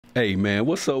Hey, man,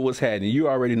 what's up? What's happening? You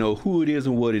already know who it is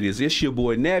and what it is. It's your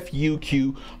boy, Nephew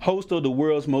Q, host of the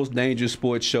world's most dangerous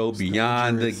sports show,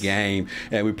 Beyond the Game.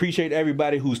 And we appreciate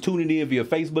everybody who's tuning in via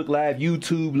Facebook Live,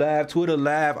 YouTube Live, Twitter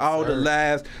Live, all the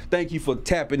lives. Thank you for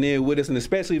tapping in with us, and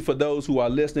especially for those who are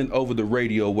listening over the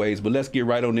radio waves. But let's get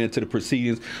right on into the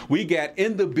proceedings. We got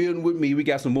in the building with me. We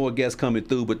got some more guests coming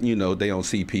through, but, you know, they on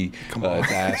CP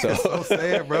time. So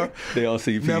sad, bro. They on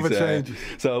CP Never time. changes.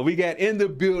 So we got in the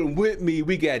building with me.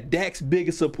 We got Dak's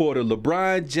biggest supporter,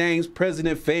 LeBron James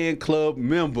President Fan Club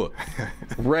member,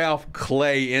 Ralph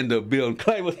Clay in the building.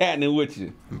 Clay, what's happening with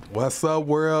you? What's up,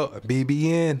 world?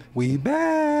 BBN, we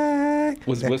back.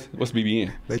 What's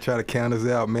BBN? They try to count us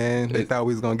out, man. They thought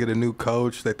we was going to get a new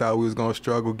coach. They thought we was going to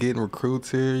struggle getting recruits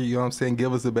here. You know what I'm saying?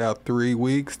 Give us about 3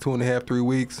 weeks, 2.5, 3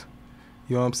 weeks.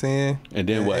 You know what I'm saying? And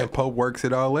then what? And Pope works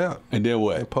it all out. And then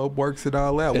what? And Pope works it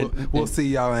all out. We'll see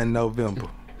y'all in November.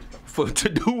 To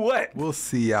do what? We'll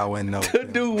see y'all in November.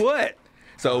 To do what?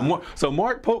 So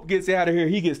Mark Pope gets out of here.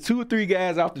 He gets 2 or 3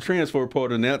 guys off the transfer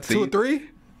portal now. 2 or 3?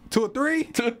 2 or 3?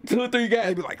 2 or 3 guys.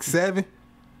 Maybe like 7.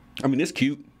 I mean, it's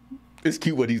cute. It's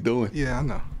cute what he's doing. Yeah, I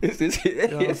know. It's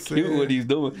cute what he's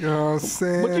doing. You know what I'm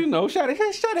saying? But you know, shout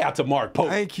out to Mark Pope.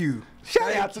 Thank you.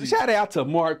 Shout out to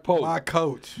Mark Pope. My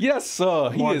coach. Yes,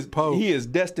 sir. He is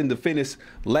destined to finish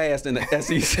last in the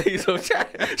SEC. So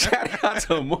shout out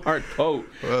to Mark Pope.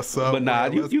 What's up? But nah,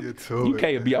 you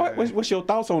can't be. What's your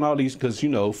thoughts on all these? Because, you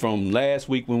know, from last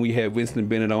week when we had Winston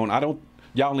Bennett on,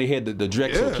 y'all only had the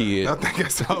Drexel kid. I think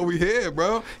that's all we had,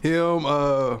 bro. Him,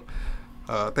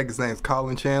 I think his name's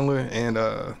Colin Chandler and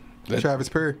Travis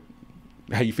Perry.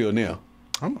 How you feel now?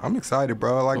 I'm excited,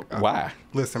 bro. Why?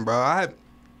 Listen, bro.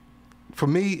 For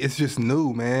me, it's just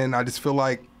new, man. I feel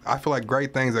like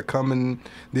great things are coming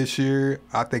this year.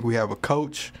 I think we have a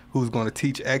coach who's going to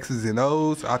teach X's and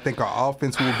O's. I think our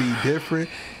offense will be different.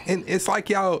 And it's like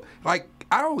y'all,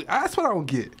 that's what I don't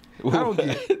get. I don't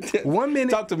get. 1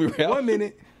 minute. Talk to me, Ralph. 1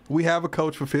 minute, we have a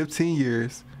coach for 15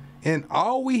 years, and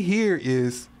all we hear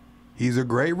is he's a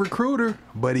great recruiter,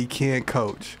 but he can't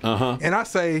coach. And I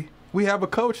say, we have a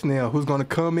coach now who's going to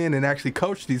come in and actually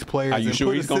coach these players. Are you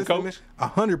sure he's going to coach?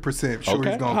 100% sure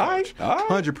he's going to coach.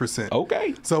 100%.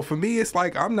 Okay. So for me, it's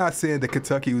like I'm not saying that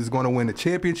Kentucky was going to win the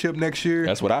championship next year.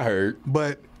 That's what I heard.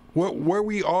 But where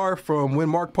we are from when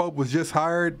Mark Pope was just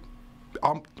hired,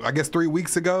 I guess 3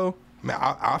 weeks ago, man,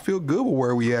 I feel good with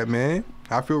where we at, man.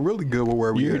 I feel really good with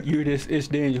where we at. You hear this? It's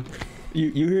Daniel.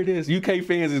 You hear this? UK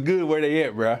fans is good where they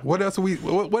at, bro. What else are we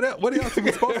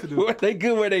supposed to do? They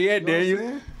good where they at,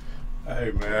 Daniel.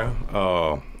 Hey,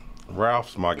 man.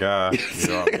 Ralph's my guy. You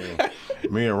know what I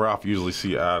mean? Me and Ralph usually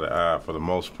see eye to eye for the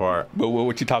most part. But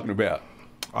what you talking about?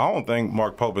 I don't think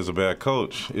Mark Pope is a bad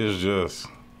coach. It's just,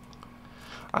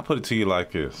 I put it to you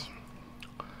like this.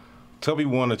 Tubby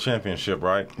won a championship,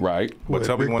 right? Right. But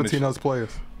Tubby won Rick Pitino's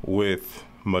players. With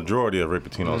majority of Rick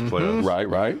Pitino's players.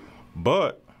 Right.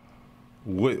 But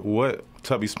with what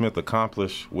Tubby Smith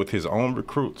accomplished with his own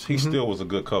recruits, he still was a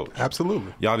good coach.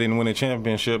 Absolutely. Y'all didn't win a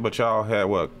championship, but y'all had,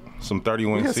 some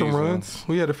 30-win seasons? We had some runs.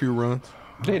 We had a few runs.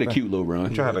 They had a cute little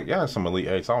run. Y'all had some Elite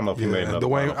Eights. I don't know if you made another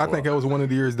Dwayne, I think that was one of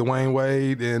the years Dwayne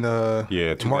Wade and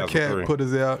Marquette put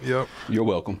us out. Yep. You're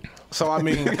welcome. So, I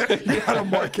mean. You're not a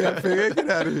Marquette fan. Get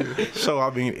out of here. So, I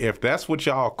mean, if that's what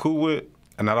y'all cool with,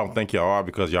 and I don't think y'all are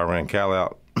because y'all ran Cal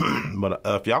out, but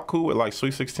if y'all cool with like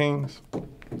Sweet 16s,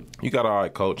 you got all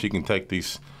right, coach. You can take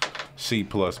these C+,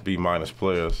 B-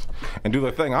 players and do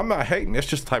their thing. I'm not hating. It's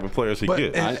just the type of players he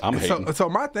gets. I'm hating. So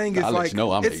my thing is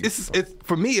it's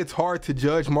for me, it's hard to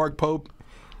judge Mark Pope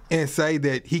and say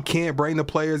that he can't bring the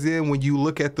players in when you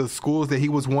look at the schools that he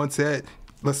was once at.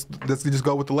 Let's just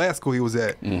go with the last school he was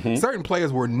at. Certain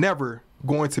players were never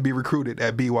going to be recruited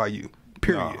at BYU.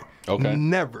 Period. No. Okay.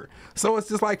 Never. So it's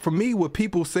just like for me, with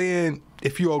people saying,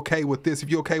 if you're okay with this, if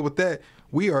you're okay with that,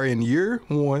 we are in year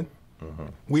 1.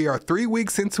 We are 3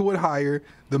 weeks into it higher.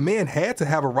 The man had to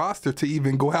have a roster to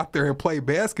even go out there and play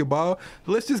basketball.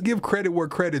 Let's just give credit where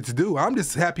credit's due. I'm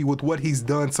just happy with what he's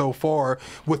done so far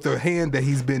with the hand that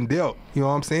he's been dealt. You know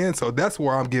what I'm saying? So that's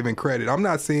where I'm giving credit. I'm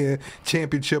not saying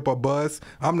championship or bust.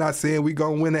 I'm not saying we're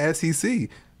going to win the SEC.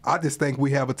 I just think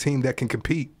we have a team that can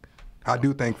compete. I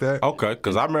do think that. Okay,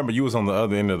 because I remember you was on the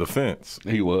other end of the fence.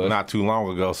 He was. Not too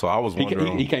long ago, so I was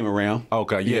wondering. He came around.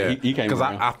 Okay, yeah. He came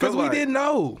around. Because we didn't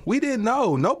know. We didn't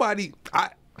know. Nobody,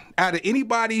 out of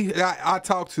anybody I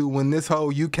talked to when this whole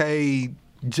UK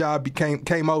job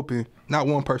came open, not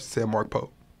one person said Mark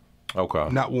Pope. Okay.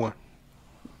 Not one.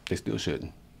 They still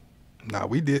shouldn't. Nah,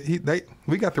 we did.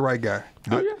 We got the right guy.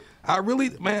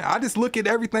 I just look at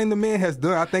everything the man has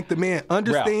done. I think the man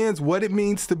understands what it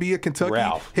means to be a Kentucky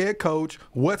head coach,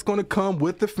 what's going to come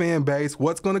with the fan base,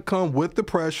 what's going to come with the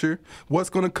pressure, what's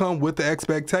going to come with the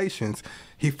expectations.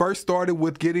 He first started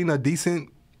with getting a decent,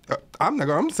 I'm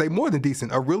going to say more than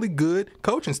decent, a really good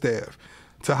coaching staff.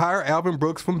 To hire Alvin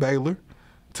Brooks from Baylor,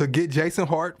 to get Jason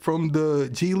Hart from the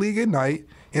G League Ignite,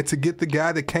 and to get the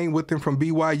guy that came with him from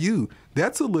BYU.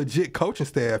 That's a legit coaching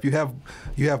staff. You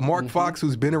have Mark Fox,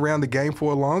 who's been around the game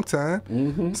for a long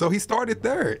time. So he started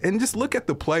there. And just look at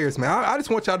the players, man. I just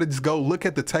want y'all to just go look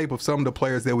at the tape of some of the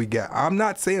players that we got. I'm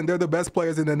not saying they're the best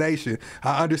players in the nation.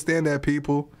 I understand that,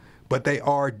 people. But they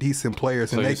are decent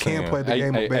players, and they can play the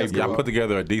game of basketball. Y'all put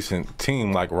together a decent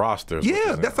team like rosters.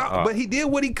 Yeah, that's all. But he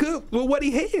did what he could with what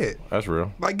he had. That's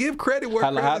real. Like, give credit where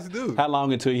credit's due. How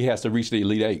long until he has to reach the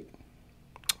Elite Eight?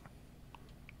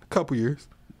 A couple years.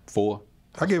 4?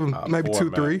 I give him maybe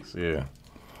 2, 3. Yeah.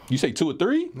 You say 2 or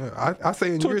 3? Yeah, I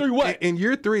say in 2 or 3 what? In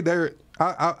year 3,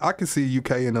 I can see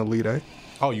UK in the Elite Eight.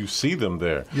 Oh, you see them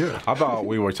there. Yeah. I thought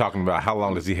we were talking about how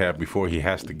long does he have before he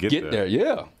has to get there.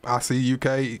 Yeah. I see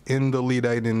UK in the Elite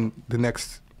Eight in the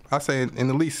next, I say in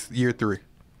at least year 3.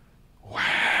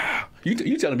 Wow.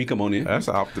 You telling me come on in? That's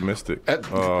optimistic.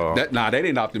 That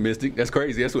ain't optimistic. That's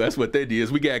crazy. That's what that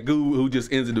is. We got Goo who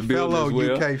just entered the building as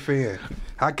well. Fellow UK fan.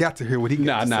 I got to hear what he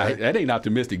got to say. That ain't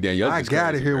optimistic, Daniel. I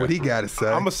got to hear what he got to say.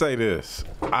 I'm going to say this.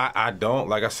 I don't,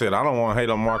 like I said, I don't want to hate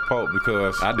on Mark Pope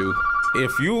because I do.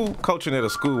 If you coaching at a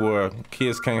school where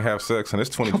kids can't have sex and it's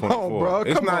 2024,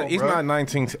 it's not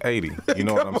 1980. You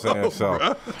know what I'm saying?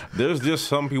 So there's just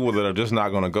some people that are just not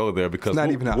going to go there because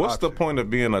what's the point of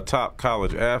being a top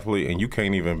college athlete and you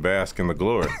can't even bask in the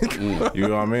glory? You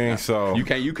know what I mean? So you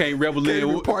can't revel in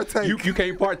it. You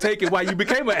can't partake in why you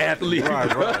became an athlete. Right.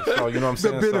 So you know what I'm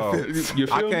saying?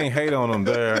 So I can't hate on him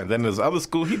there. And then there's other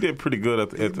school. He did pretty good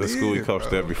at the school he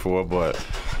coached at before, but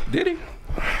did he?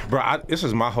 Bro, this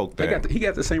is my whole thing. He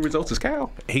got the same results as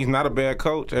Cal. He's not a bad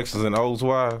coach, X's and O's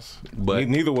wise. But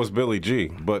neither was Billy G.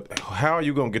 But how are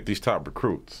you going to get these top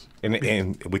recruits?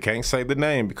 And we can't say the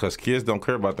name because kids don't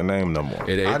care about the name no more. I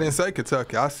didn't say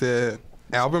Kentucky. I said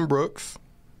Alvin Brooks,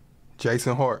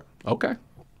 Jason Hart. Okay.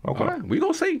 All right. We're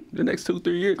going to see the next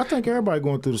 2-3 years. I think everybody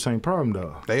going through the same problem,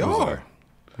 though. They are.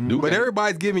 But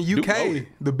everybody's giving UK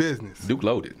the business. Duke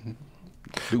loaded.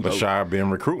 But Shire been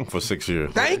recruiting for 6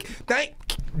 years.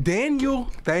 Daniel,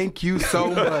 thank you so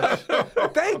much.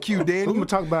 Thank you, Daniel. We're going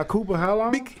to talk about Cooper how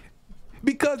long?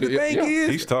 Because the thing is,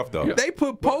 he's tough though. They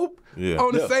put Pope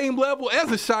on the same level as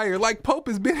a Shire. Like Pope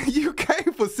has been in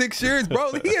UK for 6 years,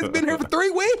 bro. He has been here for 3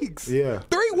 weeks. Yeah,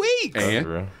 3 weeks.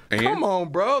 And come on,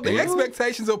 bro. The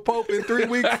expectations of Pope in 3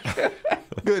 weeks.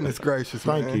 Goodness gracious,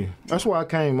 man. Thank you. That's why I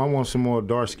came. I want some more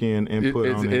dark skin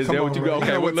input on it. Is that what you go?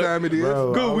 Okay, what time it is?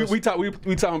 Good. We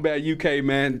talking about UK,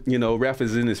 man. You know, Raph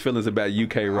is in his feelings about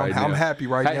UK right now. I'm happy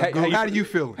right now. How do you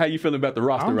feel? How you feeling about the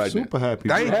roster right now? I'm super happy.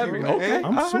 Thank you. Okay.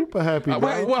 I'm super happy.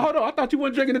 Well, hold on. I thought you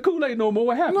weren't drinking the Kool-Aid no more.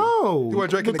 What happened? No. You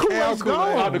weren't drinking the cow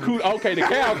Kool-Aid. Okay, the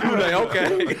cow Kool-Aid.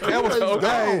 Okay. That was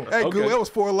okay. Hey, that was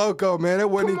Four Loko, man. That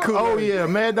wasn't even Kool-Aid. Oh yeah,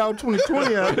 Mad Dog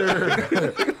 2020 out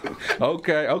there.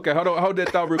 Okay. Hold that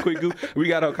thought real quick, Goo. We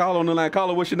got a caller on the line.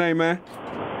 Caller, what's your name, man?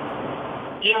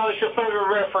 Yo, it's your favorite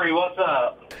referee. What's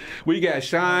up? We got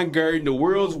Sean Gurdon, the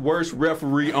world's worst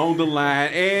referee, on the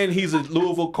line, and he's a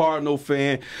Louisville Cardinal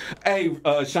fan. Hey,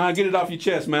 Sean, get it off your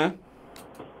chest, man.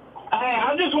 Hey,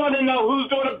 I just want to know who's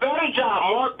doing a better job,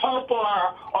 Mark Pope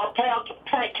or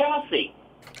Pat Kelsey.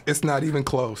 It's not even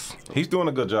close. He's doing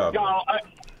a good job.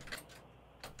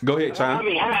 Go ahead, Sean.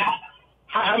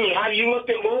 I mean, have you looked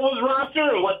at Louisville's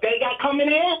roster and what they got coming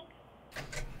in?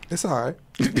 It's all right.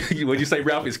 What'd you say,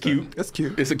 Ralph? It's cute. It's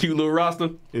cute. It's a cute little roster.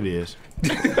 It is.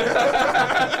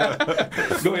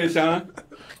 Go ahead, Sean.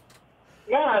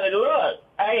 No, look.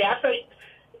 Hey, I think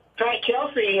Pat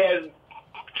Kelsey has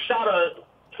shot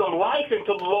some life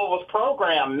into Louisville's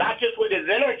program, not just with his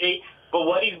energy, but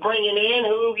what he's bringing in,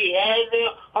 who he has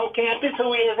on campus,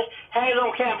 who he has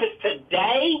on campus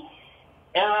today.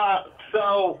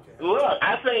 So, look,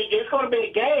 I think it's going to be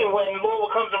a game when Louisville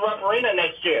comes to Rupp Arena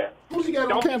next year. Who's he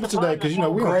got on campus today? Because, we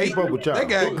don't keep up with y'all. They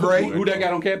got great. Who they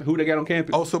got on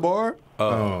campus? Oh, Sabar?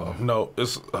 No,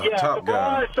 it's top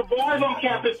guy. Sabar's on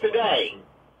campus today.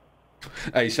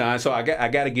 Hey, Sean, so I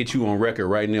got to get you on record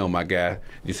right now, my guy.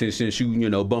 Since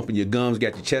you, bumping your gums,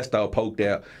 got your chest all poked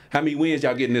out. How many wins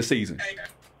y'all getting this season?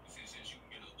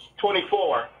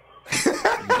 24.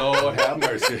 Lord have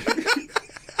mercy.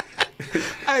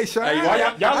 Hey, Sean. Hey,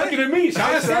 why y'all looking at me?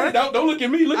 Sean said it. Don't look at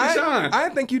me. Look at Sean. I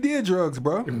didn't think you did drugs,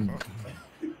 bro.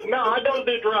 No, I don't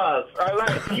do drugs. All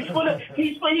right, he's putting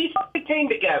the team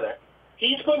together.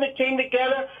 He's putting the team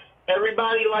together,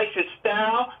 Everybody likes his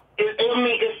style.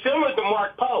 It's similar to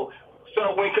Mark Poe.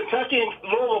 So when Kentucky and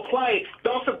Louisville play,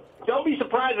 don't be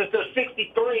surprised if there's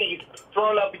 63s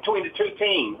thrown up between the two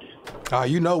teams.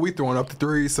 You know we throwing up the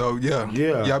threes, so yeah.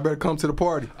 Y'all better come to the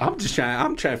party. I'm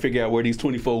trying to figure out where these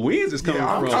 24 wins is coming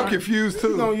from. I'm confused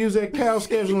too. We're gonna use that Cal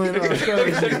scheduling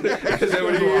strategy. Is that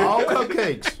what it is? All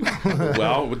cupcakes.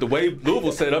 Well, with the way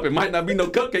Louisville set up, it might not be no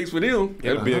cupcakes for them.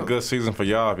 It'll be a good season for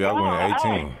y'all if y'all win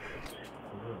 18.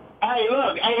 Hey,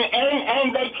 look,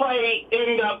 and they play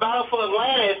in the Battle for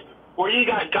Atlantis, where you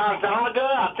got Gonzaga.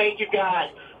 I think you got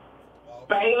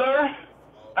Baylor.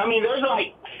 I mean, there's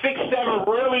like 6, 7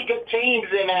 really good teams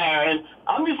in there, and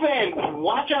I'm just saying,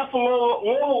 watch out for Louisville.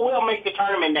 Louisville will make the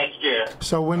tournament next year.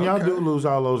 So when y'all do lose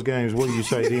all those games, what do you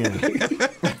say then?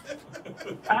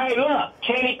 Hey, look,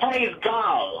 Kenny Payne's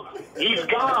gone. He's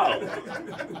gone.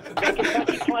 The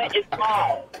Kentucky plant is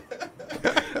gone.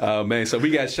 Oh, man. So we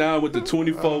got Sean with the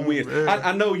 24 wins.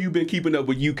 I know you've been keeping up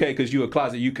with UK because you're a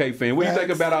closet UK fan. What do you think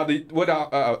about all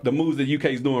the moves that UK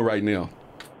is doing right now?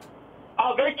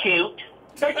 Oh, they're cute.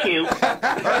 They're cute.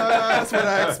 That's what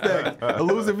I expect. A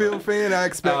Loserville fan, I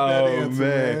expect that answer,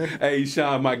 man. Hey,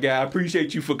 Sean, my guy, I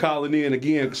appreciate you for calling in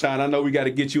again. Sean, I know we got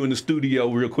to get you in the studio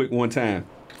real quick one time.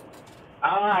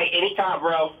 All right, anytime,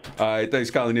 bro. All right, thanks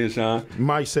for calling in, Sean.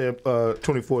 Mike said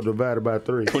 24 divided by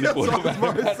 3. 24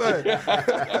 divided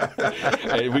by 3.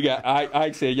 Hey, we got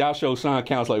Ike said y'all show Sean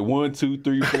counts like 1, 2,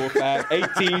 3, 4, 5,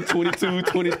 18, 22,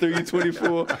 23,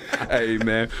 24. Hey,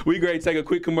 man, we great. Take a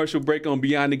quick commercial break on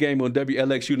Beyond the Game on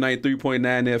WLXU 93.9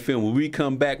 FM. When we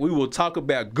come back, we will talk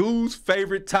about Goo's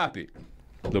favorite topic,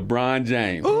 LeBron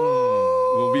James.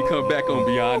 When we come back on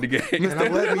Beyond the Game.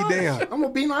 Mr. Let me down. I'm gonna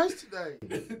be nice today.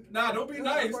 Nah, don't be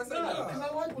nice. Because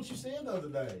I like what you said the other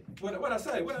day. What I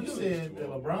say? What I You do? said that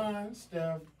LeBron,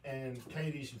 Steph, and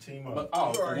KD should team up.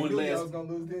 One last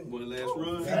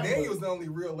run. Daniel's the only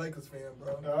real Lakers fan,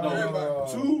 bro. No,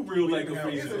 2 real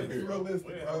Lakers He's fans in here.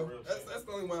 realistic, bro. That's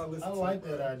the only one I listen I to. like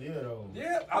that idea though.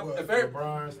 Yeah, if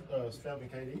LeBron, Steph,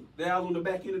 and KD. they're all on the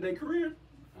back end of their career,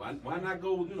 why not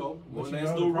go, one But you last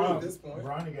know, little run? At this point.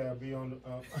 Bronny gotta be on the.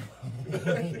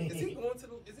 Is he going to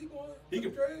the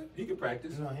draft? He can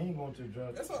practice. No, he ain't going to the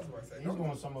draft. That's what I was about to say. He's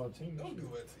going to some other team. Don't do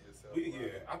that to yourself.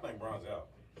 Yeah, I think Bron's out.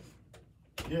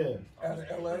 Yeah. Out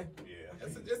of LA? Yeah.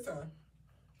 It's time.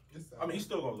 I mean, he's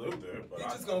still gonna live there, but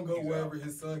He's just gonna go wherever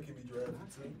his son can be drafted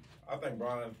to. I think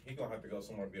Bron, he's gonna have to go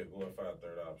somewhere to be a glorified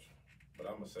third option. But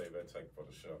I'm gonna save that take for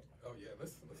the show. Oh yeah,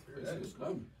 let's hear This that. is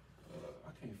coming.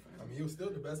 I can't find I mean, he was still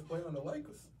the best player on the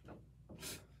Lakers.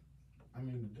 I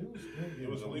mean, the dude still It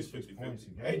was at least 50 points a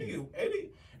 50-50. game. AD,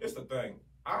 it's the thing.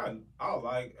 I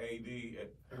like AD.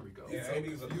 There we go. And so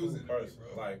AD's a cool confusing to me, person.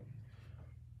 bro. Like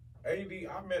AD,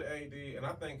 I met AD, and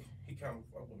I think he kind of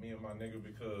fucked with me and my nigga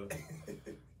because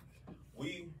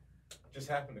we just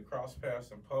happened to cross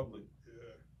paths in public,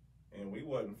 and we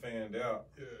wasn't fanned out.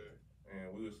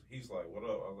 And he's like, "What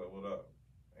up?" I was like, "What up?"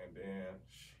 And then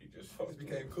he just fucked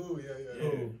became with cool,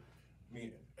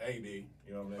 me, AD. You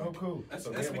know what I mean? Oh, cool. That's So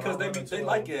that's then because when I they run they into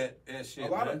like him, that shit, a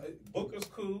lot man. of Booker's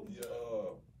cool.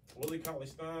 Willie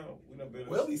Cauley-Stein, we done been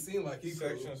Well, he seemed like he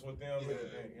sections with them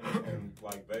in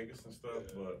like Vegas and stuff,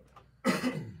 but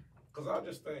because I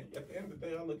just think at the end of the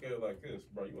day, I look at it like this,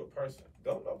 bro. You a person.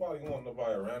 Don't nobody want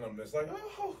nobody around them that's like,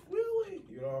 oh, really?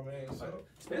 You know what I mean? So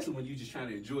Especially when you just trying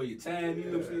to enjoy your time, you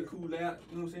know what I'm saying, cool out, you know what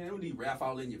I'm saying? Don't need rap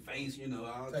all in your face, you know.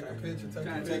 Take a picture, take a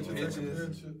trying to take picture.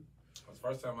 pictures. the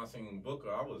first time I seen Booker,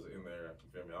 I was in there.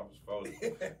 You feel me? I was folded.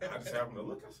 I just happened to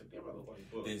look. I said, damn, I look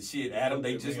like Booker. And shit, Adam,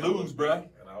 they And just then I lose, looked bruh. back,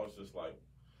 And I was just like,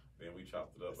 then we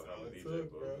chopped it up behind the DJ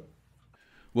booth.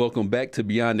 Welcome back to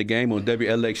Beyond the Game on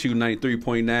WLXU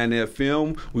 93.9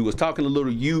 FM. We was talking a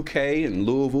little UK and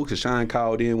Louisville because Sean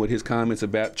called in with his comments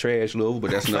about trash Louisville,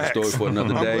 but that's another story for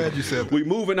another day. I'm glad you said that. We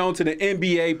moving on to the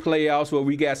NBA playoffs where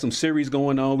we got some series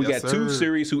going on. We Yes, got two sir.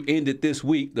 series who ended this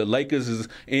week. The Lakers is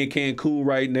in Cancun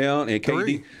right now, and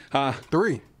KD.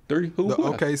 Three. Three? Who? The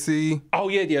OKC. Oh,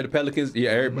 yeah, the Pelicans. Yeah,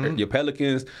 everybody, your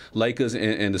Pelicans, Lakers,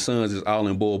 and the Suns is all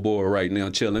in Bora Bora right now,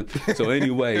 chilling. So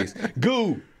anyways,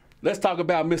 Goo, let's talk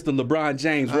about Mr. LeBron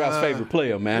James, Ralph's favorite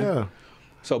player, man. Yeah.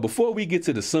 So before we get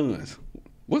to the Suns,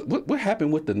 what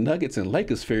happened with the Nuggets and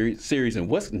Lakers series, and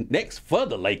what's next for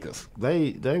the Lakers?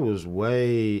 They was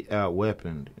way out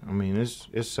weaponed. I mean, it's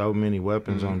so many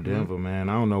weapons on Denver, man.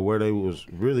 I don't know where they was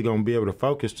really gonna be able to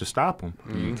focus to stop them.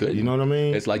 You know what I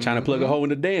mean? It's like trying to plug a hole in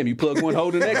the dam. You plug one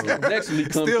hole, the next one come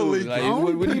Still through. leaking. Like, The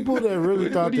only people that really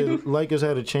thought do you that Lakers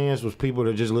had a chance was people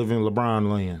that just live in LeBron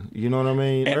land. You know what I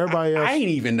mean? And Everybody else. I ain't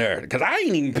even there because I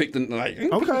ain't even picked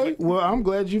Okay, well, I'm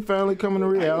glad you finally coming to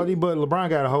reality, but LeBron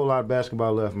got a whole lot of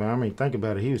basketball left, man. I mean, think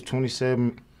about it. He was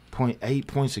 27 9.8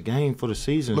 points a game for the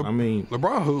season. I mean,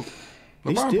 LeBron hoop.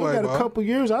 He still got a couple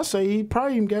years. I say he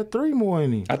probably even got 3 more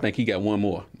in him. I think he got 1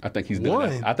 more. I think he's done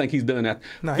that. I think he's done that.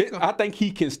 Nah, I think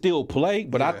he can still play,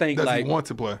 but I think he want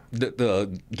to play.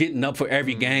 The getting up for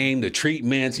every game, the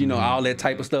treatments, you know, all that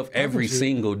type of stuff every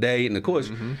single day. And of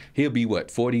course, he'll be what,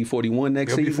 40, 41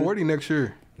 next season? He'll be 40 next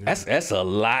year. That's a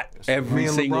lot every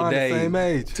single LeBron day. The same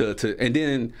age. And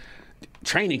then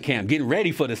training camp, getting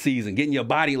ready for the season, getting your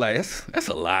body like that's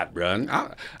a lot, bro.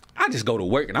 I just go to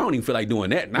work and I don't even feel like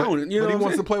doing that. But he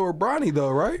wants to play with Bronny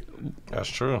though, right? That's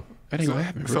true. That ain't gonna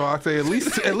happen, bro. So I'd say at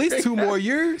least 2 more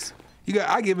years.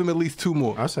 I give him at least 2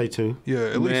 more. I say 2. Yeah,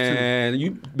 at least 2. Man,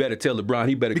 you better tell LeBron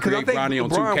he better create Bronny on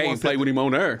 2K and play with him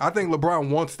on Earth. I think LeBron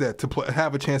wants that to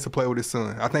have a chance to play with his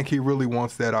son. I think he really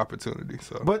wants that opportunity.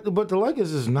 So, but the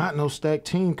Lakers is not no stacked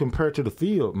team compared to the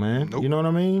field, man. Nope. You know what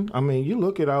I mean? I mean, you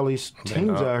look at all these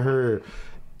teams out here.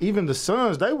 Even the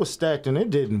Suns, they were stacked and it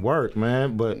didn't work,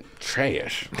 man. But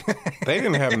trash. They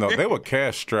didn't have they were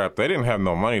cash strapped. They didn't have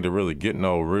no money to really get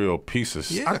no real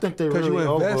pieces. yeah, I think they because really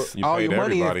you invest You all paid your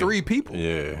money everybody. in 3 people.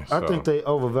 Yeah. I think they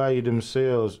overvalued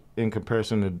themselves in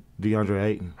comparison to DeAndre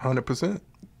Ayton. 100%.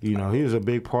 You know, he was a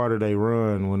big part of their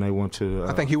run when they went to.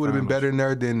 I think he would have been better in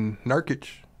there than Nurkic.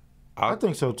 I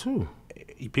think so too.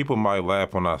 People might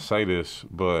laugh when I say this,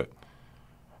 but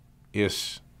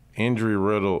it's injury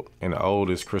riddled and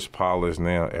old as Chris Paul is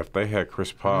now. If they had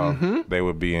Chris Paul, they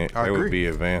would be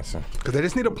advancing. Because they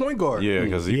just need a point guard. Yeah,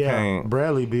 because he can't.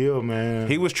 Bradley Beal, man.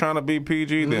 He was trying to be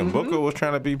PG. Then Booker was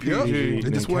trying to be PG. They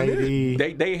just went in.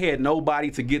 They had nobody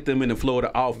to get them in the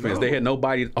Florida offense. They had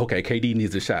nobody. Okay, KD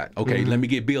needs a shot. Okay, let me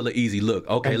get Bill an easy look.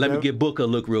 Okay, let me get Booker a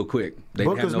look real quick. They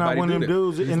Booker's not one of them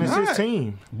dudes, and it's his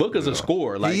team. Booker's a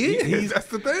scorer. Like He is. That's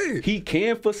the thing. He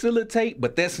can facilitate,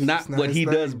 but that's not not what his he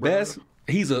thing, does bro. best.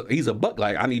 He's a buck.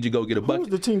 Like, I need you to go get a Who's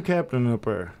bucket. the team captain up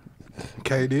there?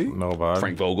 KD. Nobody.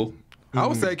 Frank Vogel. I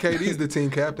would say KD's the team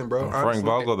captain, bro. Frank honestly.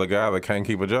 Vogel, the guy that can't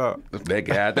keep a job. That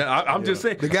guy. I'm just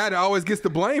saying. The guy that always gets the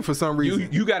blame for some reason.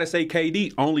 You got to say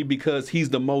KD only because he's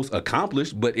the most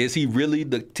accomplished, but is he really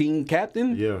the team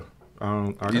captain? Yeah.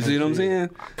 You see what I'm saying?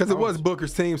 Because it was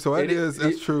Booker's team, so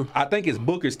that's true. I think it's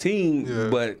Booker's team,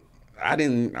 but I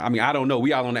don't know.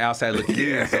 We all on the outside looking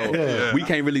in, so we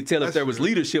can't really tell if there was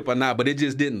leadership or not, but it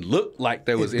just didn't look like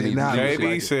there was any leadership.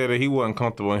 JD said that he wasn't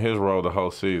comfortable in his role the whole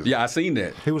season. Yeah, I seen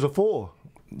that. He was a 4.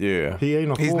 Yeah. He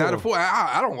ain't a 4. He's not a 4.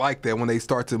 I don't like that when they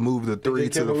start to move the 3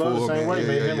 to the 4. Same way,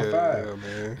 made him a 5. Yeah,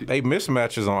 man. They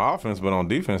mismatches on offense, but on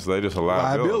defense, they just allow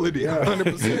Liability,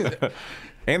 100%.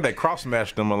 And they cross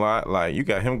matched them a lot. Like, you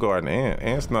got him guarding Ant.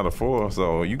 Ant's not a 4,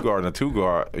 so you guarding a 2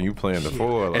 guard and you playing the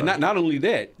 4. Like. And not only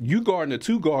that, you guarding a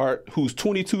 2 guard who's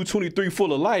 22, 23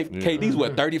 full of life. KD's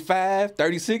what, 35,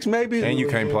 36 maybe? And you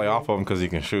can't play off of him because he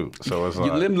can shoot. So it's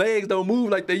like. Them legs don't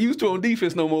move like they used to on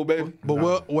defense no more, baby.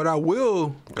 But what I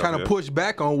will kind of push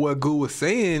back on what Goo was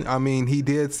saying, I mean, he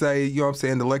did say, you know what I'm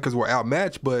saying, the Lakers were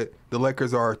outmatched, but the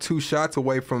Lakers are 2 shots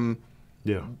away from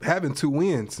having 2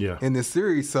 wins in this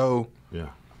series. So,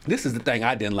 this is the thing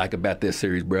I didn't like about this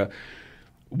series, bro.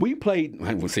 We played,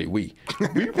 I won't say we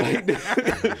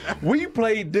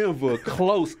played Denver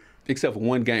close, except for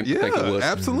one game, I think it was.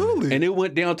 Absolutely. And it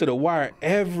went down to the wire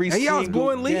every And single y'all was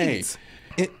blowing game. leads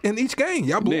in each game.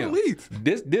 Y'all blowing leads.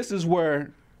 This is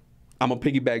where I'm going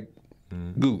to piggyback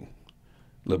Goo.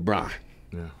 LeBron.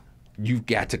 Yeah. You've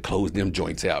got to close them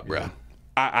joints out, bro.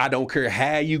 I don't care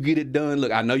how you get it done.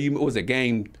 Look, I know it was a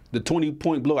game, the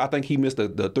 20-point blow. I think he missed the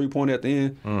 3-point at the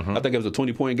end. I think it was a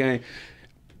 20-point game.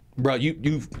 Bro,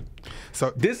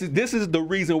 so this is the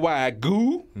reason why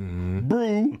Goo,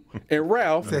 Brew, and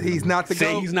Ralph said he's not the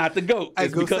say GOAT. he's not the GOAT.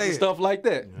 It's because of stuff like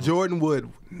that. Jordan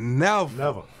would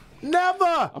never.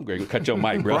 I'm going to cut your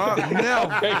mic, bro. Never.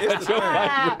 Cut your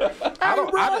mic,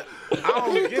 bro. I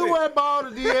don't He get threw it. that ball to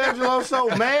D'Angelo so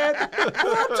mad.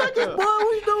 Bro, take this, bro.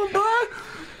 What you doing, bro?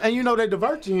 And you know they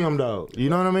divert to him though. You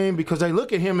know what I mean? Because they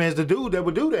look at him as the dude that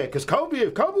would do that. Because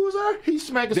if Kobe was there, he's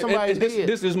smacking somebody's head.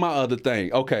 This is my other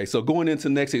thing. Okay, so going into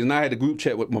next season, I had a group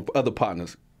chat with my other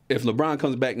partners. If LeBron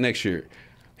comes back next year,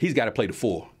 he's got to play the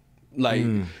 4. Like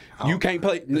you can't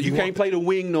play. You can't play the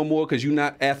wing no more because you're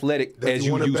not athletic as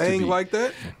you want to used to bang be. like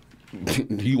that?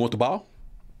 You want the ball?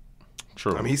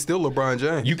 True. I mean, he's still LeBron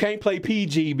James. You can't play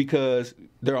PG because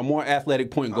there are more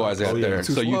athletic point guards out there.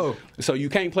 Too So slow. you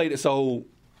can't play that. So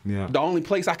the only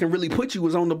place I can really put you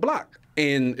is on the block.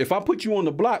 And if I put you on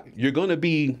the block, you're gonna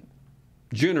be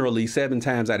generally 7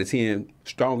 times out of 10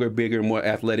 stronger, bigger, more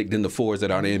athletic than the 4s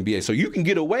that are in the NBA. So you can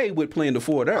get away with playing the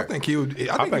 4 there. I think he would.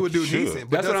 I think he would do he should. decent.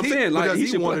 But That's what I'm does saying. Like does he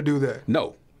he should want to do that?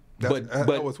 No.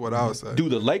 That was what I was saying. Do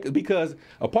the Lakers, because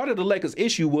a part of the Lakers'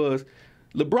 issue was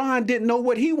LeBron didn't know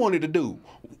what he wanted to do.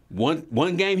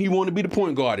 One game he wanted to be the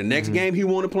point guard. The next game he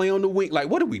wanted to play on the wing. Like,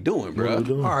 what are we doing, bro? All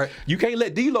right. You can't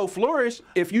let D'Lo flourish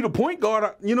if you the point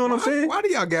guard. You know what I'm saying? Why do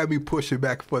y'all got me pushing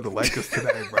back for the Lakers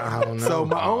today, bro? I don't know. So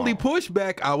my only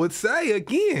pushback, I would say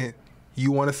again,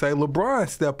 you want to say LeBron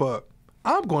step up.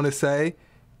 I'm going to say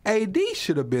AD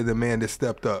should have been the man that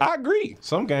stepped up. I agree.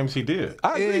 Some games he did.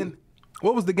 I agree. And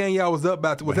what was the game y'all was up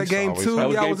by? Was that game two? That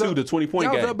was Y'all game two, the 20-point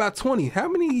y'all game. was up by 20. How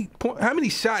many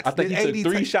shots I think did he AD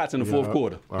took 3 take? shots in the fourth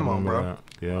quarter. Come on, bro.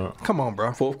 Yeah. Come on,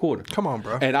 bro. Fourth quarter. Come on,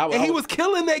 bro. And he was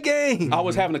killing that game. I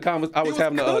was having a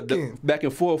cooking. back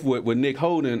and forth with Nick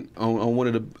Holden on one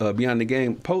of the Beyond the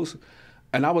Game posts.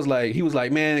 And I was like, he was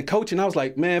like, man, coaching. I was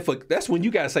like, man, that's when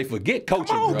you got to say, forget coaching.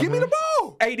 Come on, bro. give me the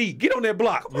ball. AD, get on that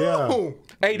block. Yeah.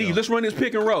 AD, let's run this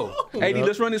pick and roll. AD,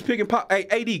 let's run this pick and pop. Hey,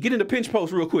 AD, get in the pinch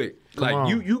post real quick. Like on.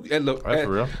 you and That's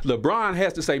real. LeBron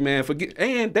has to say, man, forget.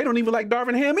 And they don't even like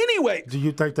Darvin Ham anyway. Do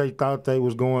you think they thought they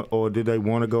was going, or did they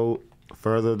want to go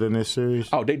further than this series?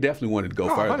 Oh, they definitely wanted to go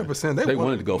Oh, further. 100%. They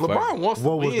wanted to go LeBron further. wants to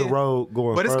What was win, the road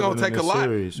going but it's further gonna than take this a lot.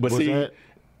 series? But Was see, that-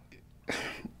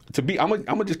 I'm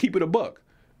gonna just keep it a buck.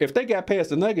 If they got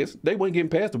past the Nuggets, they weren't getting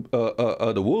past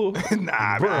the Wolves.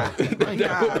 Nah, bro.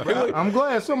 Nah, bro. I'm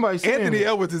glad somebody said Anthony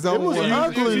Edwards is on was one.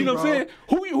 ugly, You know what I'm saying?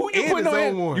 Who you And putting his on own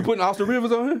him? one. You putting Austin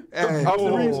Rivers on him? Hey,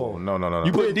 Austin Reeves? Oh, no.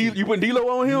 You putting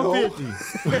D'Lo on him? 50.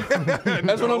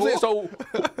 That's what I'm saying. So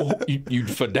you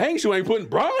for dang sure ain't putting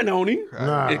Brian on him.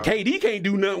 Nah. And KD can't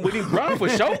do nothing with him. Brian for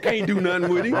sure can't do nothing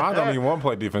with him. I don't even want to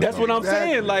play defense. That's what I'm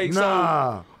saying. Like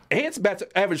Nah. so, Ant's about to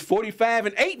average 45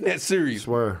 and 8 in that series.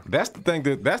 Swear. That's the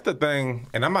thing,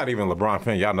 and I'm not even a LeBron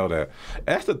fan. Y'all know that.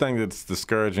 That's the thing that's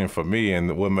discouraging for me,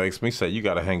 and what makes me say you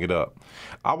got to hang it up.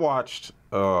 I watched,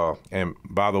 and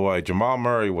by the way, Jamal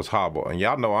Murray was hobbled, and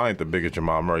y'all know I ain't the biggest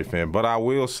Jamal Murray fan, but I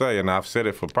will say, and I've said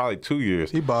it for probably 2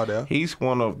 years, He balled out. he's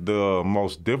one of the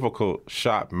most difficult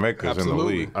shot makers in the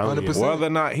Absolutely. league. 100%. Whether or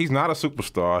not he's not a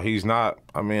superstar, he's not.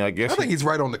 I mean, I guess I think he's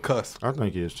right on the cusp. I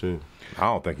think he is too. I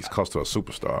don't think he's close to a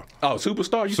superstar. Oh,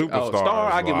 superstar? Superstar Star?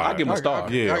 is I give him a star.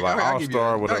 Yeah, like I give you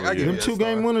all-star, that. whatever. I give yeah. you Them 2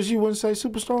 game winners, you wouldn't say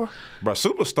superstar? But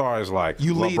superstar is like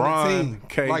You lead the LeBron, team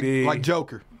KD, like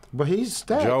Joker. But he's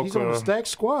stacked. He's on a Joker. stacked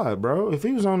squad, bro. If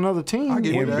he was on another team, I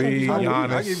give you that. Embiid,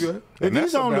 I give you Giannis. that. if And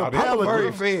he's that's on the about it. I'm a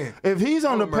Murray Pelicans, fan. if he's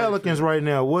on I'm the a Murray Pelicans right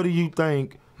now, what do you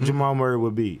think Jamal Murray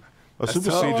would be? A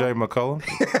superstar? CJ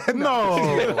McCollum. No,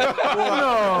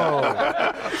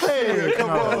 no, hey, come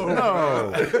on,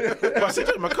 no. But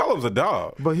CJ McCollum's a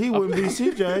dog. But he wouldn't be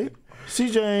CJ.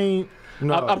 CJ ain't.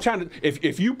 No, I'm trying to.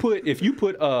 If you put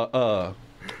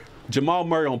Jamal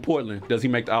Murray on Portland, does he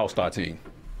make the All-Star team?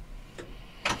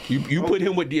 You put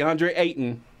him with DeAndre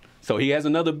Ayton, so he has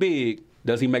another big.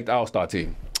 Does he make the All-Star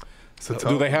team?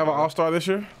 Do they have an All-Star this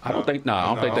year? I don't think. I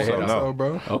don't think they so have. no. So,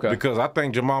 bro. Okay. Because I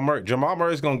think Jamal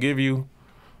Murray's going to give you.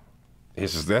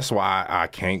 That's why I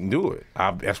can't do it.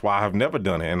 That's why I've never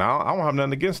done it, and I don't have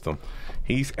nothing against him.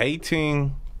 He's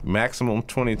 18, maximum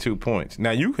 22 points.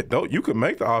 Now you could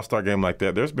make the All-Star game like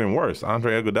that. There's been worse.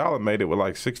 Andre Iguodala made it with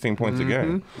like 16 points a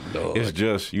game. Lord. It's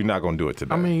just you're not going to do it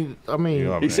today. I mean, You know what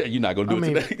I He mean? said you're not gonna do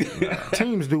it today.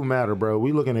 teams do matter, bro.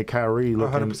 We looking at Kyrie.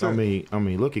 100%. I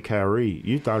mean, look at Kyrie.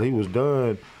 You thought he was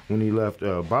done when he left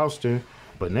Boston,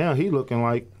 but now he looking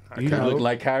like He look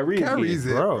like Kyrie. Kyrie's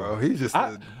it, Bro. bro. He's just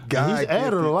a guy. he's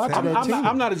added a lot to that team.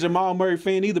 I'm not a Jamal Murray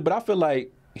fan either, but I feel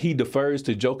like he defers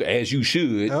to Joker as you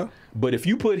should. Yeah. But if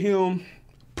you put him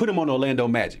on Orlando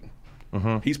Magic,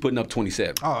 he's putting up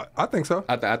 27. Oh, I think so.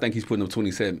 I think he's putting up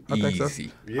 27 I think so. easy.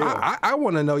 I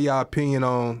want to know y'all opinion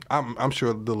on. I'm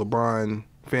sure the LeBron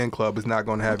fan club is not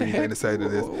going to have anything to say to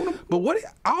this. But what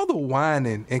all the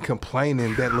whining and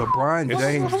complaining that LeBron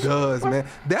James does, man,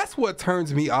 that's what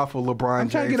turns me off of LeBron trying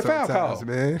to James get a foul sometimes, call.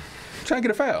 man. Trying to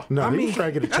get a foul. No, he was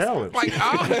trying to get a challenge. Like,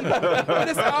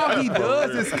 that's all he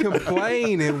does is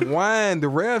complain and whine. The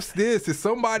refs this. It's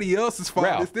somebody else's fault.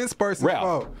 Ralph, It's this person's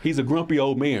Ralph, fault. he's a grumpy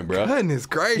old man, bro. Goodness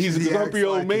gracious. He's he a grumpy acts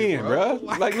old like man, it, bro.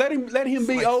 Like let him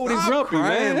be like, old and stop grumpy,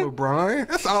 crying, man. LeBron.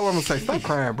 That's all I'm gonna say. Stop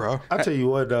crying, bro. I tell you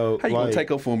what, though, How you like, gonna take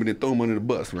up for him and then throw him under the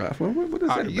bus, Ralph? What is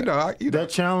that You about? know, that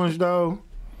challenge, though.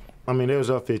 I mean, it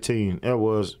was up 15. It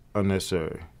was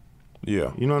unnecessary.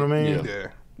 Yeah. You know what I mean? yeah.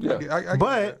 Yeah. I get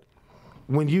But that.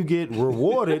 when you get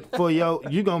rewarded for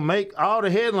you gonna make all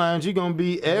the headlines. You gonna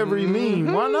be every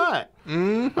meme. Why not?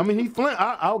 I mean, he flinched.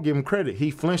 I'll give him credit. He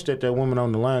flinched at that woman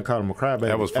on the line, called him a crybaby.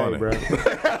 That was funny. Hey, bro.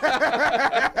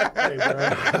 Hey, bro.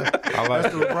 I like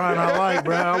That's the LeBron I like,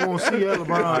 bro. I want to see that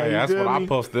LeBron. Hey, You that's feel what I me?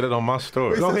 posted it on my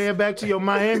story. Go ahead back to your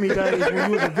Miami days when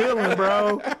you was a villain,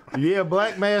 bro. Yeah,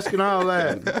 black mask and all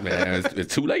that. Man,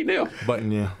 it's too late now. But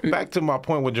Yeah. back to my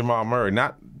point with Jamal Murray,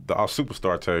 not our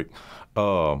superstar take.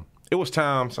 it was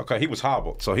times, okay, he was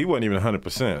hobbled, so he wasn't even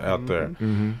 100% out there.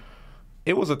 Mm-hmm.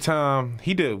 It was a time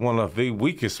he did one of the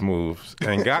weakest moves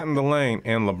and got in the lane,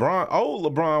 and old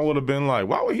LeBron would have been like,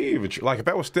 why would he even, like if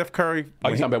that was Steph Curry. Are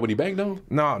you talking about when he banged on?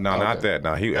 No, not that.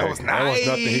 No, That was nice. There was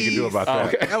nothing he could do about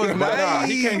that. Okay. That was But nice.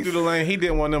 he came through the lane. He did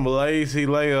one of them lazy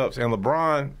layups, and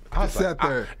LeBron. I was Sat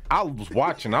there. I was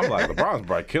watching. I'm like, LeBron's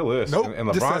about to kill this. Nope, and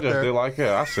just LeBron sat just there. did like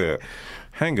that. I said,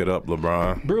 hang it up,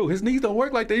 LeBron. Bro, his knees don't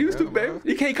work like they used to, baby.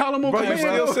 You can't call him on Bro, you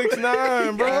command. still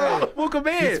 6'9", bro. Full He's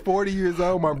command. 40 years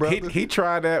old, my brother. He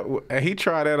tried that. He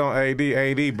tried that on AD.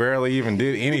 AD barely even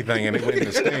did anything, and it went in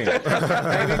the stand.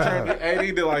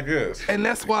 AD did like this. And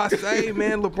that's why I say,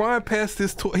 man, LeBron passed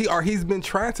this torch. He's been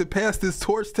trying to pass this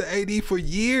torch to AD for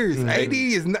years. AD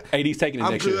is not. AD's taking it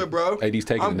I'm next good, year. bro. AD's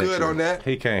taking I'm it next good year. on that.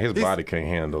 He can't. His This- body can't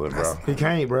handle it, bro. He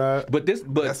can't, bro. But That's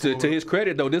to what- his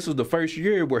credit though, this was the first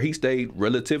year where he stayed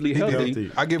relatively healthy.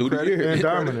 healthy. I give through the credit. year. And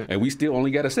dominant. And we still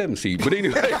only got a 7 seed. But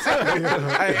anyway,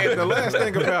 Hey, and the last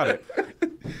thing about it,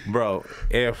 bro,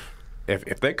 if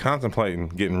they contemplating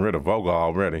getting rid of Vogel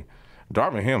already,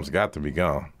 Darvin Ham's got to be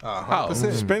gone.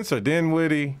 100%. Spencer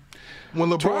Dinwiddie, When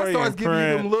LeBron Torian starts giving you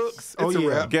them Prince. looks, it's a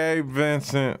wrap. Gabe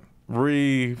Vincent,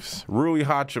 Reeves, Rui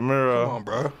Hachimura. Come on,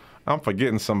 bro. I'm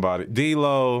forgetting somebody.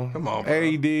 D-Lo, Come on, bro.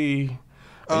 AD.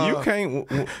 You can't.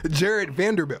 Jared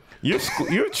Vanderbilt. You're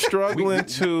struggling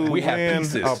to We have win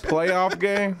pieces. a playoff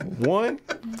game. One.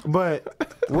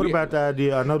 But what about the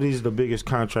idea? I know these are the biggest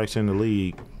contracts in the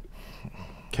league.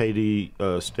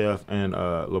 KD, Steph, and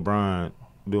LeBron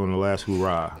doing the last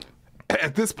hoorah.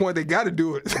 At this point, they got to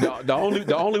do it.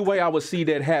 the only way I would see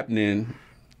that happening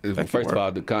is, first of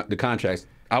all, the contracts.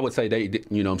 I would say they,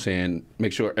 you know what I'm saying,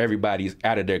 make sure everybody's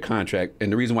out of their contract.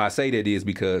 And the reason why I say that is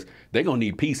because they're going to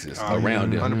need pieces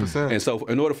around them. 100%. And so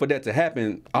in order for that to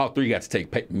happen, all three got to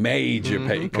take major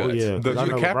pay cuts. Oh yeah, 'cause I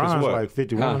know cap is LeBron's what? like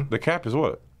 51. The cap is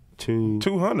what?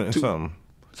 200 and something.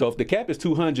 So if the cap is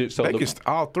 200, so They can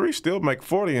all three still make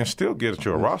 40 and still get at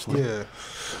your roster. Yeah.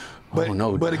 But,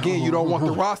 no, but again, you don't want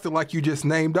the roster like you just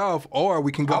named off, or we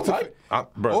can go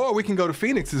to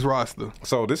Phoenix's roster.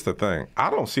 So this is the thing. I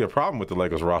don't see a problem with the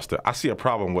Lakers roster. I see a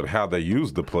problem with how they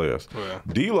use the players. Yeah.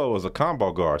 D'Lo is a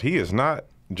combo guard. He is not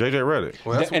JJ Redick.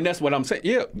 Well, and that's what I'm saying.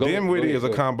 Yeah. Dinwiddie is a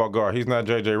combo guard. He's not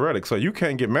JJ Redick. So you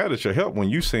can't get mad at your help when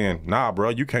you saying, nah, bro,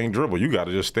 you can't dribble. You got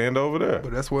to just stand over there.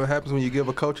 But that's what happens when you give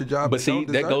a coach a job. But that see, don't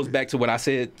that deserve goes it. back to what I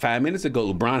said 5 minutes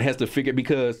ago. LeBron has to figure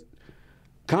because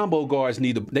combo guards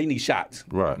need shots.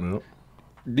 Right.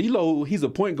 D'Lo, he's a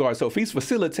point guard, so if he's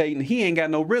facilitating, he ain't got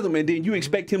no rhythm, and then you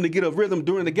expect him to get a rhythm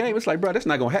during the game. It's like, bro, that's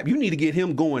not gonna happen. You need to get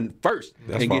him going first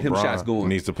That's and why get him Bron shots going.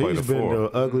 needs to play He's the been four.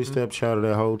 the ugly stepchild of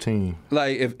that whole team.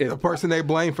 Like if The person they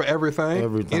blame for everything.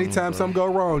 Everything, Anytime bro. something go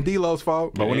wrong, D'Lo's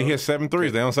fault. But when he hits 7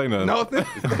 threes, they don't say nothing. Nothing.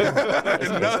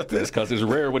 that's because it's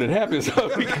rare when it happens. So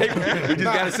we just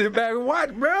gotta sit back and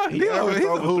watch, bro. He averaged he's a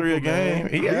over hooper, 3 a game. man.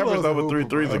 He D'Lo's averaged a over hooper, 3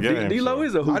 threes a bro. game. D'Lo so.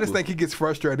 is a hooper. I just think he gets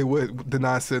frustrated with the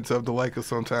nonsense of the Lakers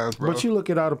sometimes, bro. But you look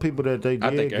at all the people that they I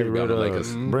did think get everybody rid of. like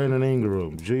us. Brandon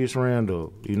Ingram, Julius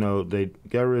Randle. You know, they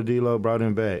got rid of D'Lo, brought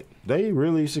him back. They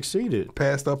really succeeded.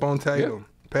 passed up on Tatum.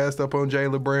 Passed up on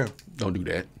Jaylen Brown. Don't do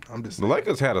that. I'm just The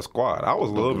Lakers had a squad. I was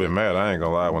a little bit mad. I ain't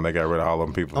gonna lie when they got rid of all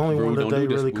them people. Only one that Don't they do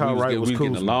this. really caught right was we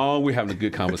getting Kuzma. along. We're having a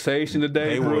good conversation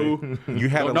today, They bro. were. You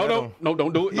had to let them- No,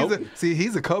 don't do it. he's No.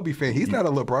 he's a Kobe fan. He's not a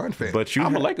LeBron fan. But you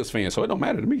I'm a had- Lakers fan, so it don't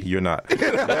matter to me. You're not.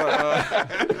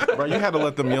 Bro, you had to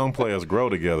let them young players grow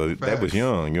together. They was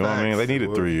young. You know what I mean? They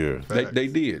needed 3 years. They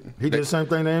did. He did the same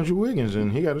thing to Andrew Wiggins, and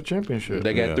he got a championship.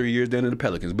 They got Yeah. 3 years down in the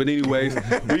Pelicans. But anyways,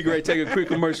 we great take a quick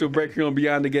commercial break here on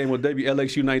Beyond the Game with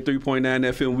WLXU 93.9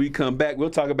 FM. We come back,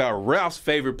 we'll talk about Ralph's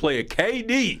favorite player,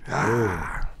 KD.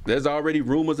 There's already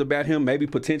rumors about him maybe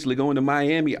potentially going to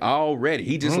Miami already.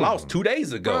 He just lost 2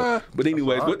 days ago. But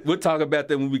anyways, we'll talk about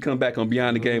that when we come back on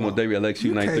Beyond the Game on WLXU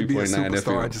you can't be a 93.9 superstar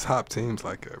FM. and just hop teams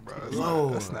like that, bro.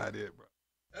 That's not it, bro.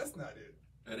 That's not it.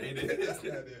 That ain't it. That's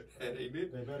not it. That ain't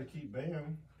it. They better keep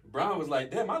Bam. Brian was like,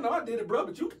 damn, I know I did it, bro,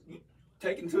 but you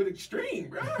taking it to the extreme,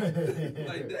 bro.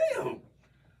 Like, damn.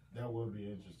 That would be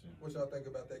interesting. What y'all think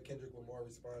about that Kendrick Lamar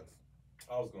response?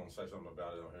 I was gonna say something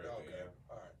about it on here.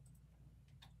 All right.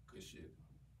 Good shit.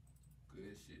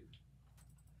 Good shit.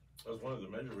 That's one of the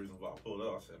major reasons why I pulled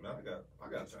up. I said, man, I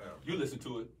got time. You listen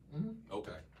to it? Mhm.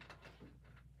 Okay.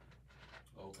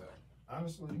 Okay.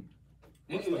 Honestly,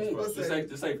 Just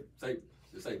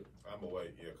say. I'm gonna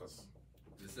wait, yeah,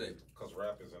 cause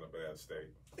rap is in a bad state.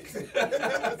 That's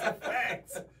a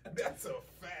fact. That's a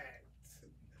fact.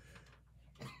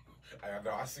 I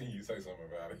know. I seen you say something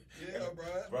about it. Yeah, bro.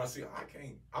 Bro, see,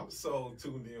 I'm so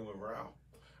tuned in with Ralph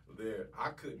that I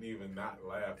couldn't even not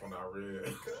laugh when I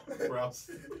read Ralph.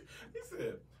 He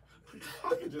said, "We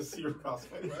talking could just see Ross.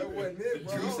 That wasn't it,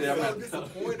 bro. You I was said I'm so not-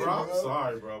 disappointed, Bro, bro. I'm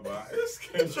sorry, bro, but it's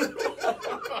Kendrick.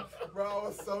 Bro, I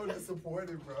was so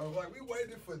disappointed, bro. Like, we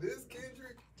waited for this,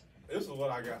 Kendrick. This is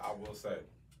what I got. I will say.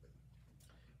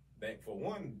 For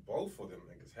one, both of them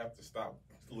niggas have to stop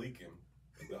leaking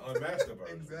the unmastered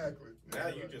version. Exactly. Now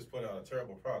you just put out a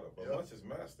terrible product. But Yep. once it's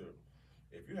mastered,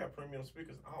 if you have premium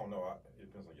speakers, I don't know. It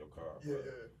depends on your car. Yeah, but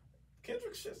yeah.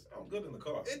 Kendrick shit sound good in the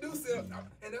car. It do sound,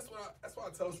 and that's why I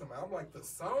told somebody, I'm like, the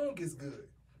song is good,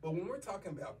 but when we're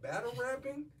talking about battle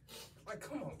rapping, like,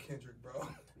 come on, Kendrick, bro.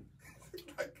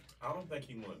 Like, I don't think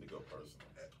he wanted to go personal.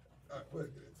 all right, we'll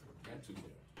get into it.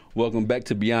 Welcome back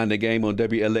to Beyond the Game on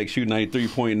WLXU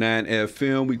 93.9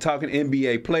 FM. We talking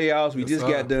NBA playoffs. We just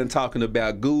got done talking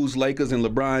about Goose, Lakers, and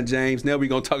LeBron James. Now we're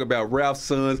going to talk about Ralph's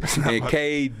Sons and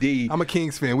KD. I'm a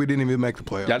Kings fan. We didn't even make the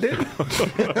playoffs. Y'all did?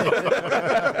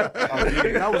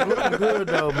 That was looking good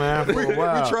though, man. For a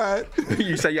while. We tried.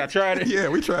 You say y'all tried it? Yeah,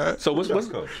 we tried. So what's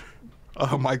Coach?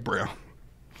 Mike Brown.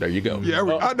 There you go. Yeah,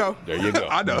 I know. There you go.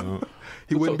 I know.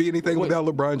 He wouldn't be anything without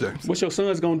LeBron James. What's your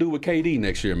son's going to do with KD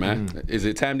next year, man? Is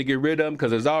it time to get rid of him? Because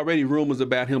there's already rumors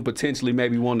about him potentially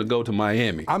maybe wanting to go to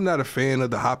Miami. I'm not a fan of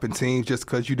the hopping teams just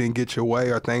because you didn't get your way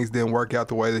or things didn't work out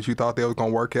the way that you thought they was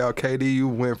going to work out. KD, you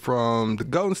went from the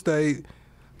Golden State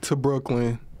to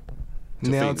Brooklyn,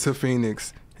 to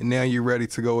Phoenix. And now you're ready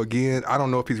to go again. I don't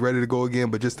know if he's ready to go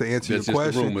again, but just to answer That's your just the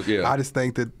question, rumors, yeah. I just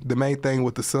think that the main thing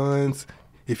with the Suns,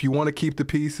 if you want to keep the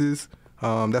pieces,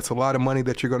 that's a lot of money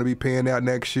that you're going to be paying out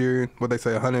next year. What they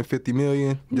say, $150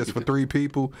 million just for 3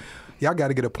 people. Y'all got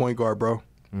to get a point guard, bro.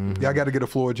 Y'all got to get a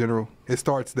floor general. It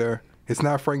starts there. It's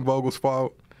not Frank Vogel's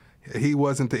fault. He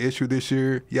wasn't the issue this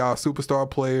year. Y'all superstar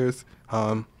players.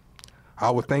 I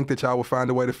would think that y'all would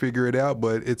find a way to figure it out,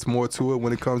 but it's more to it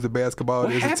when it comes to basketball.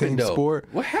 What It is a happened, team though? sport.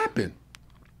 What happened?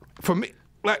 For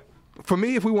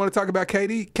me, if we want to talk about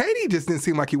KD just didn't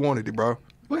seem like he wanted it, bro.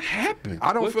 What happened?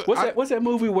 I don't feel- What's that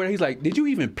movie where he's like, did you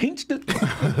even pinch the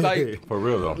like For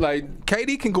real though. like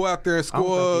KD can go out there and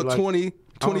score think he like- 20,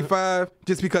 25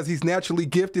 just because he's naturally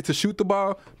gifted to shoot the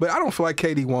ball, but I don't feel like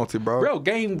KD wants it, bro. bro,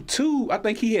 game 2, I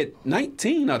think he had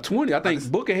 19 or 20. I think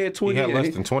Booker had 20. He had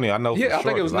less than 20. I know. Yeah, for I think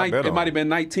sure, it was 'cause I bet it on might have been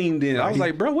 19 then. I was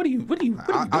like, bro, what are you doing?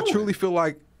 I truly feel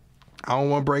like I don't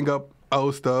want to bring up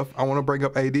old stuff. I want to bring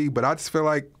up AD, but I just feel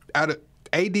like out of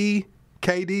AD,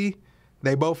 KD,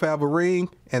 they both have a ring,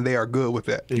 and they are good with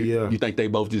that. Yeah. You think they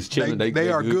both just chilling? They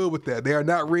are good with that. They are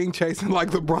not ring chasing like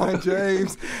LeBron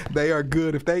James. They are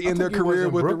good. If they end their career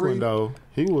with the ring, though.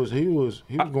 He was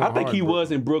going I think he was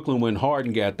in Brooklyn when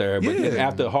Harden got there, but then Yeah.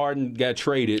 after Harden got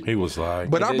traded, He was like,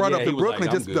 but I then, brought yeah, up he the was like, Brooklyn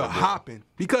I'm just good, the bro. hopping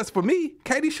because for me,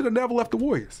 KD should have never left the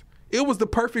Warriors. It was the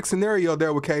perfect scenario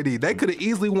there with KD. They could have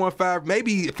easily won 5.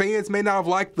 Maybe fans may not have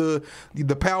liked the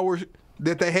power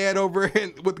that they had over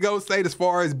with Golden State as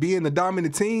far as being the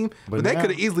dominant team, but they now- could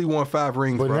have easily won 5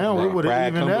 rings. But bro. now we would have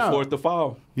Brad evened come before out. it to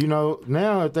fall. You know,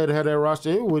 now if they'd had that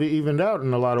roster, it would have evened out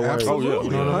in a lot of ways. Absolutely,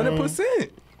 You know what I mean? 100%.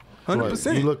 Like,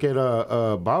 100%. you look at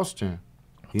Boston.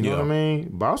 You know what I mean?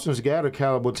 Boston's got a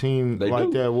caliber team They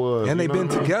like do. that was. And you they've know been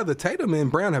what I mean? together. Tatum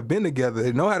and Brown have been together.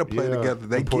 They know how to play Yeah. together.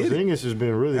 They and get it. Porzingis has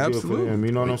been really good Absolutely. for them.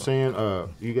 You know what I'm saying?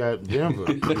 You got Denver.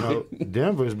 You know,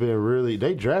 Denver's been really.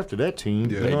 They drafted that team.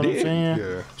 Yeah. You know They what did. I'm saying?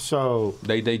 Yeah. So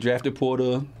They drafted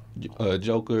Porter,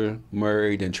 Joker,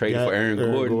 Murray, then traded for Aaron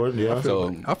Gordon. yeah.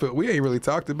 So I feel we ain't really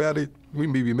talked about it. We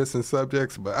may be missing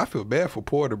subjects, but I feel bad for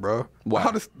Porter, bro. Why?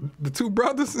 How the 2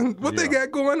 brothers and what they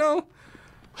got going on?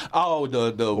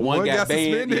 the one got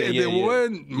banned, suspended, and then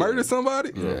one murdered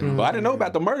somebody. Yeah. But I didn't know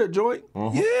about the murder joint.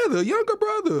 Yeah, the younger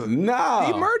brother. Nah.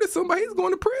 He murdered somebody. He's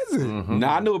going to prison.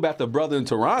 Nah, I knew about the brother in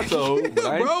Toronto.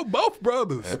 Yeah, bro, both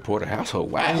brothers. That Porter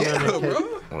household. Wow. Yeah,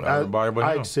 bro. everybody but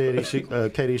him. Ike said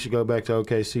KD should go back to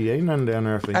OKC. Ain't nothing down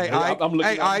there for him. Hey, Ike, I'm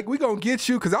looking at- Ike, we gonna get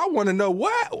you because I want to know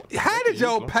how did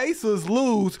your Pacers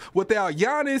lose without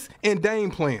Giannis and Dame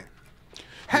playing?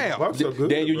 How? Bucks are good,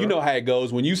 Daniel, bro. you know how it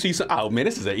goes when you see some. Oh man,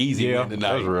 this is an easy Yeah, win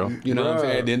tonight. that's real. You know what I'm Bruh.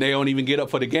 saying? Then they don't even get up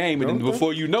for the game, and then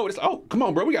before you know it, it's come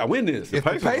on, bro, we gotta win this. If the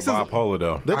Pacers are bipolar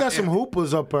though. They got some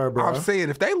hoopers up there, bro. I'm saying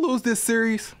if they lose this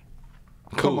series,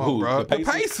 come on, Who? bro. The The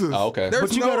Pacers? Pacers. Oh, okay. There's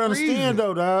But you no gotta understand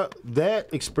reason. though,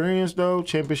 that experience though,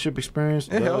 championship experience,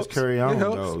 does helps. carry on It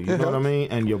helps. though. You It know what I helps. mean?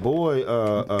 And your boy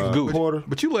Goose. Porter.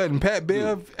 But you letting Pat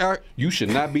Bev out. You should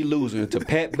not be losing to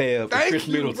Pat Bev and Thank Chris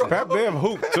you, Middleton. bro. Pat Bev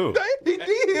hoop too. He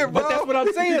did. did, bro. But that's what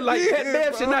I'm saying. Like, He Pat did, Bev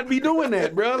bro. should not be doing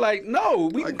that, bro. Like, no,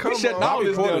 we come shutting on. all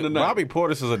this down tonight. Bobby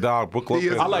Portis is a dog. Book He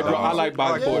is I like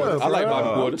Bobby Portis. I like Bobby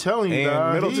I'm Portis. telling you, and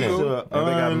dog, Middleton. he's And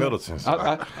they got Middleton.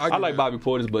 I like Bobby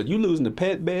Portis, but you losing to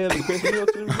Pat Bev and Chris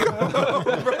Middleton,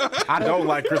 bro. I don't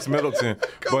like Chris Middleton,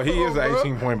 but he is an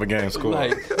 18-point per game scorer.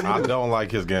 Like- I don't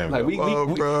like his game. Like,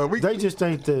 Bro, They just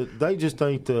ain't the They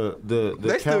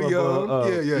still caliber young. of,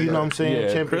 Yeah, you know what I'm saying?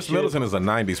 Yeah. Chris Championship. Middleton is a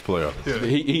 90s player.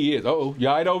 He is. Oh, you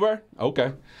all right over?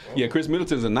 Okay. Yeah, Chris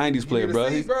Middleton's a 90s player,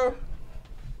 bro. bro.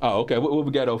 Oh, okay. What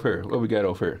we got over here? What we got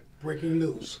over here? Breaking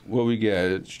news. What we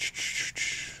got?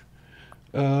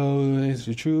 Oh, is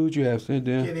it true? You have sent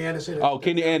down. Kenny Anderson. Oh,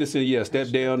 Kenny Anderson, yeah,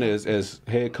 stepped down as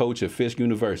head coach at Fisk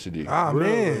University. Ah,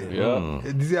 man. Yeah.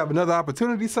 Does he have another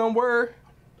opportunity somewhere?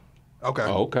 Okay.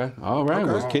 Oh, okay. All right.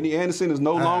 Okay. Well, Kenny Anderson is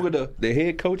no longer the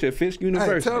head coach at Fisk Hey,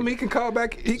 University. tell him he can call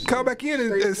back. He can call back in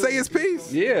and say his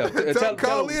piece. Yeah, Tell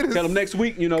him tell him next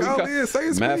week. You know, Call in, say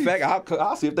his matter of piece. fact,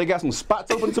 I'll see if they got some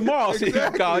spots open tomorrow. See if he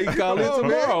can call in Come on,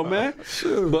 tomorrow, man.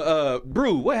 But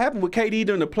Brew, what happened with KD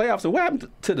during the playoffs, and what happened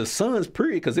to the Suns?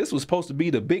 Period, because this was supposed to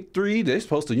be the big three. They're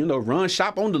supposed to, run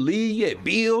shop on the league. You had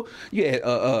Bill, you had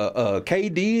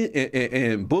KD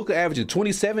and Booker averaging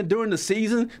 27 during the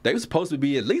season. They were supposed to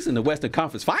be at least in the Western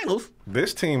Conference Finals.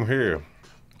 This team here,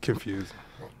 Confused.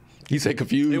 He said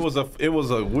confused. it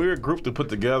was a weird group to put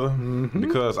together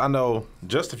because I know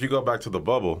just if you go back to the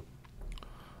bubble,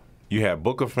 you have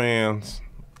Booker fans.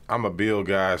 I'm a Bill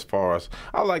guy as far as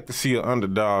I like to see an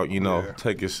underdog,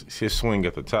 take his swing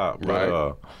at the top. But,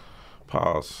 Right.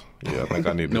 Pause. Yeah, I think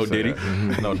I need to No say Diddy.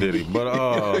 that. No Diddy.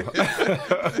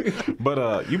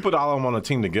 But you put all of them on a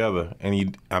team together,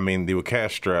 and they were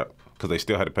cash strapped because they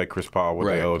still had to pay Chris Paul what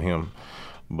they Right. owed him.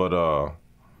 But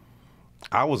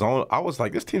I was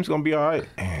like, this team's gonna be all right.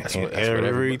 And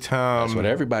every time that's what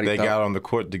everybody they thought. got on the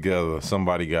court together,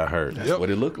 somebody got hurt. That's what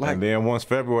it looked like. And then once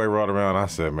February rolled around, I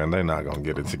said, man, they're not gonna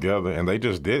get it together, and they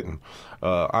just didn't.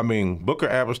 Booker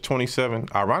averaged 27.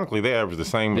 Ironically, they averaged the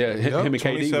same. Yeah, him and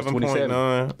KD was 27.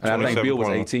 27.9. And I think Bill was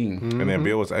 27.1. 18. And then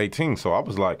Bill was 18. So I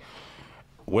was like,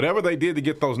 whatever they did to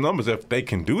get those numbers, if they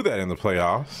can do that in the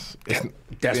playoffs, That's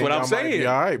then what I'm y'all might saying. be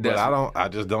all right, but That's- I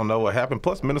just don't know what happened.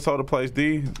 Plus, Minnesota plays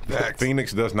D. Facts.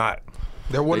 Phoenix does not.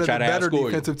 They're one They of the try to better outscore you.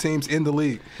 defensive teams in the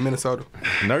league, Minnesota.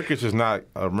 Nurkic is not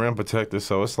a rim protector,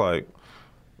 so it's like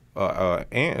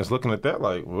Ant is looking at that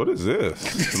like, what is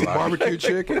this? Like, Barbecue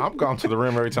chicken. I'm going to the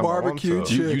rim every time Barbecue I want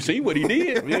to. chicken. You seen what he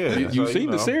did? Yeah, you so,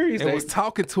 seen the series? And They- was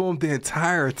talking to him the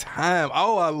entire time.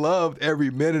 Oh, I loved every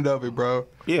minute of it, bro.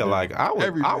 Yeah, like I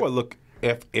Every would minute. look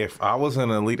if I was an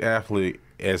elite athlete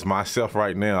as myself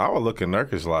right now, I would look at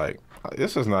Nurkic like,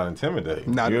 this is not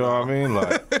intimidating. Not you at know all. what I mean?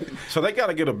 Like, so they got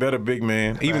to get a better big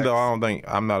man. Even though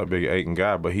I'm not a big Aiton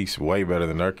guy, but he's way better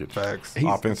than Nurkic. Facts.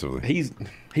 Offensively.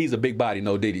 He's a big body,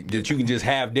 no Diddy, that you can just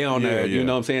have down there, Yeah, you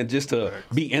know what I'm saying, just to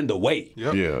be in the way.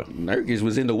 Yep. Yeah. Nurkic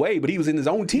was in the way, but he was in his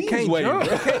own team's can't way. jump.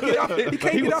 Bro. He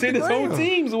can't He get was off in the his own ground.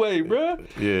 team's way, bro.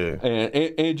 Yeah.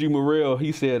 And Andrew Morrell,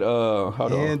 he said, hold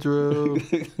on. Andrew.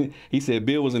 He said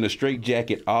Bill was in a straight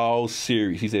jacket all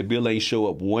series. He said Bill ain't show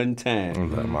up one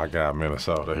time. Like, my guy,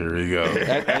 Minnesota. Here we go.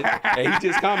 And he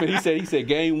just commented. He said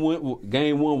game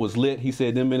one was lit. He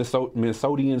said them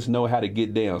Minnesotians know how to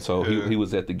get down. So he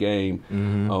was at the game.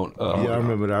 On, Yeah, I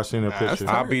remember that. I seen that picture.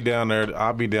 I'll be down there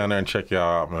and check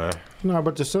y'all out, man. No,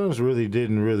 but the Suns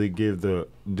didn't give the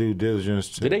due diligence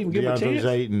to Did they even give him a DeAndre chance?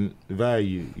 Ayton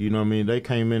value. You know what I mean? They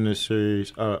came in this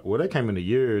series. They came in the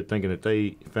year thinking that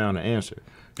they found the answer.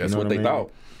 That's You know what they I mean?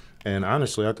 thought. And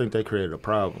honestly, I think they created a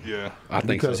problem. Yeah. I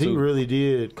think Because so he too. really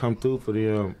did come through for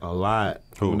them a lot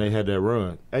when they had that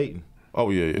run. Ayton.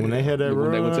 Oh, yeah. When they had that When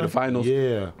run. they went to the finals?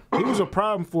 Yeah. He was a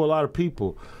problem for a lot of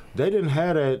people. They didn't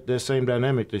have that same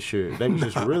dynamic this year. They were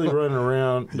just really running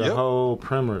around the Yep. whole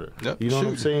perimeter. Yep. You know what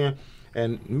I'm Shooting. saying?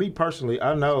 And me personally,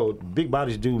 I know big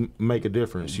bodies do make a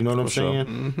difference. You know what I'm sure. saying?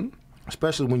 Mm-hmm.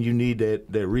 Especially when you need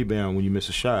that rebound when you miss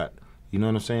a shot. You know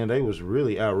what I'm saying? They was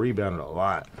really out rebounded a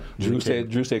lot. Drew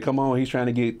said, come on. He's trying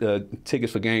to get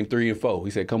tickets for game 3 and 4.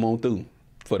 He said, come on through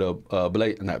for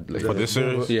the not Blake. For this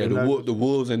series? Yeah, the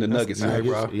Wolves and the Nuggets. Hey,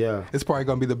 bro. Yeah. It's probably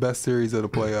going to be the best series of the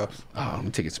playoffs. Oh,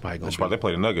 them tickets probably gonna That's why they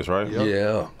play the Nuggets, right? Yep.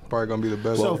 Yeah. Probably going to be the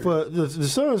best So series. for the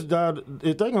Suns,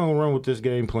 if they're gonna run with this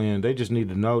game plan, they just need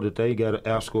to know that they got to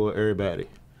outscore everybody.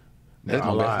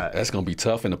 That's gonna be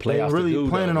tough in the They playoffs. ain't really to do,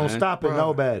 planning though, on man. stopping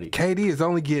nobody. KD is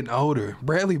only getting older.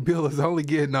 Bradley Beal is only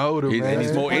getting older, And man.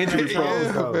 he's more injury prone.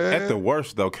 Yeah, man. At the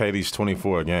worst, though, KD's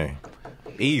 24 a game.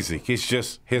 Easy. He's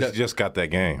just got that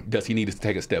game. Does he need to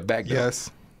take a step back? Though? Yes.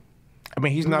 I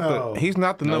mean, he's not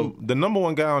No. the number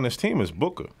one guy on this team is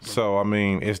Booker. So I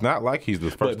mean, it's not like he's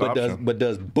the first But option.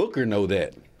 does Booker know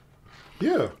that?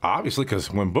 Yeah. Obviously,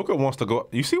 because when Booker wants to go,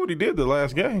 you see what he did the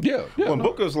last game. Yeah, When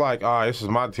Booker's like, all right, this is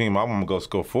my team, I'm gonna go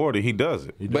score 40. He does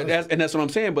it. But that's what I'm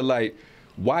saying. But like,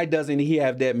 why doesn't he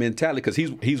have that mentality? Because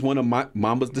he's one of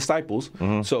Mamba's disciples,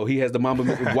 so he has the Mamba.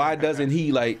 Why doesn't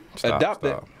he like adopt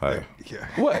that? Hey.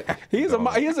 What? He is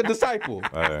a disciple.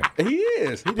 Hey. He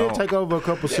is. He did take over a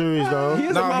couple series though. He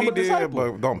is a No, Mamba he did,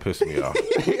 disciple. but don't piss me off.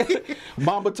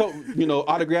 Mamba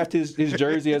autographed his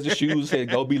jersey as a shoe, said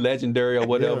go be legendary or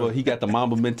whatever. Yeah. He got the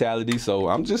Mamba mentality. So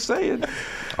I'm just saying,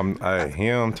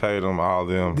 Him, Tatum, all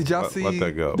them. Did y'all let see-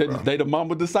 that go, bro. they the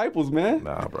Mamba disciples, man.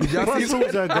 Nah, bro. Y'all see Plus, who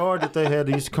was that guard that they had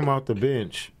that used to come off the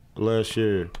bench last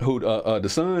year? Who the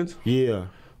Suns? Yeah.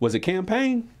 Was it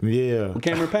Campaign? Yeah.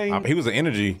 Cameron Payne? He was an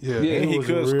energy. Yeah. And he was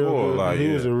could a real score. good- Like, he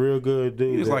was a real good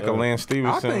dude. He was like a Lance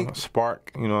Stevenson think-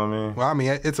 spark. You know what I mean? Well, I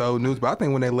mean, it's old news, but I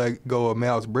think when they let go of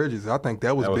Miles Bridges, I think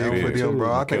that was That was big for big, them, too.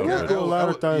 bro. I think There There were a lot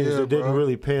of things yeah, that didn't bro.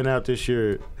 really pan out this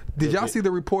year. Did y'all see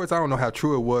the reports? I don't know how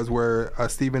true it was, where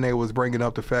Stephen A. was bringing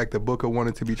up the fact that Booker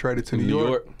wanted to be traded to New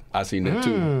York. I seen that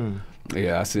too.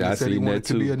 Yeah, I said he seen wanted that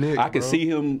to be too. a Knick, I could bro. see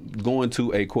him going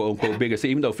to a quote unquote bigger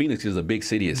city, even though Phoenix is a big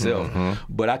city itself.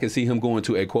 But I could see him going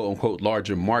to a quote unquote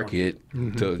larger market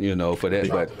to for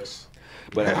that.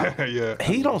 But Yeah.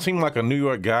 He don't seem like a New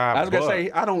York guy. I was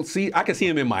gonna say I can see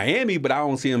him in Miami, but I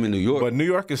don't see him in New York. But New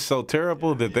York is so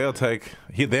terrible that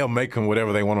they'll make him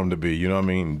whatever they want him to be. You know what I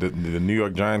mean? The New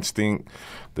York Giants stink.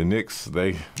 The Knicks,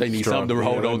 they need something to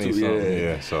hold on to.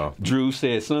 Yeah. So Drew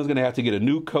said Suns gonna have to get a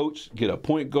new coach, get a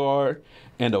point guard,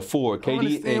 and a forward. I don't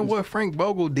understand what Frank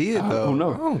Vogel did, though. I don't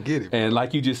know. I don't get it. And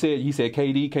like you just said, he said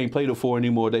KD can't play the 4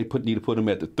 anymore. They need to put him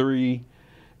at the 3.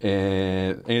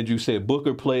 And Andrew said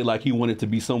Booker played like he wanted to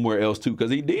be somewhere else too,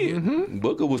 because he did.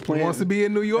 Booker was He playing. wants to be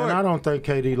in New York. And I don't think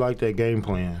KD liked that game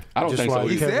plan. I don't think so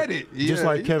He either. said it. Just Yeah,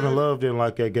 like he Kevin said it. Love didn't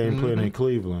like that game plan in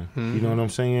Cleveland. You know what I'm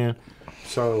saying?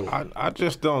 So I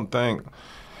just don't think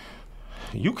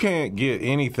you can't get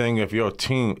anything if your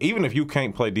team, even if you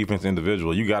can't play defense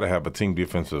individual, you got to have a team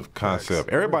defensive concept.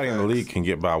 Everybody in the league can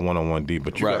get by one-on-one D,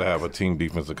 but you got to have a team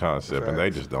defensive concept, and they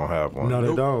just don't have one. no,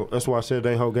 they don't. That's why I said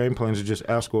their whole game plan is just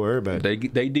outscore everybody.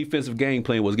 They defensive game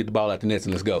plan was get the ball out the nets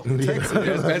and let's go.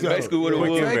 That's basically what it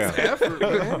Quick was. inbound. Effort,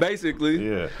 man. Basically,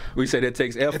 Yeah. we say that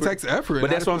takes effort. It takes effort. But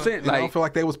that's what I'm saying. And I don't Like, feel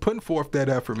like they was putting forth that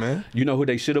effort, man. you know who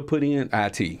they should have put in?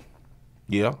 IT.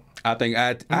 Yeah. I think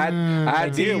IT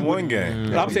did one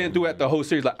game. I'm saying throughout the whole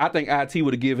series, like I think IT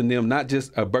would have given them not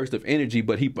just a burst of energy,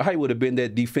 but he probably would have been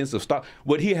that defensive stop.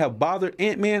 Would he have bothered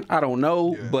Ant-Man? I don't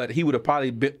know, but he would have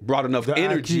probably brought enough The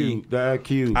energy. the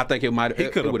IQ. I think it might. He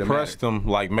could have pressed them,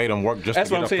 like made them work just That's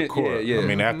to what get I'm up the saying. court. Yeah, yeah. I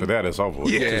mean, after that, it's over.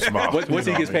 Yeah. It's small. Once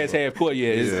he gets past half court,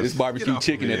 it's barbecue Get off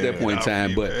chicken me, at that man. point in Get off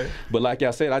time. me, man. But like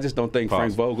I said, I just don't think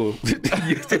Frank Vogel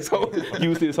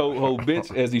used his whole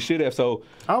bench as he should have. So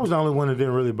I was the only one that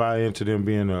didn't really buy into them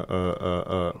being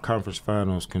a conference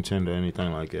finals contender or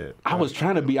anything like that. I was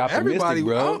trying to be optimistic, Everybody-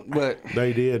 bro. But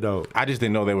They did though. I just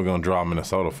didn't know they were going to draw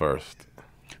Minnesota first.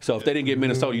 so if they didn't get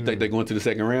Minnesota, you think they're going to the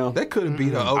second round? They could have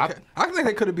beat the OK. I think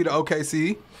they could have beat the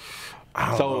OKC.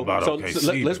 I don't know about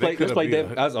OKC, let's but they play could've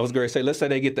that. I was going to say, let's say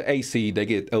they get the A seed, they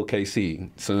get OKC.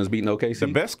 Suns beating OKC. The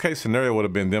best case scenario would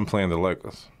have been them playing the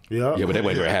Lakers. Yeah. Yeah, but that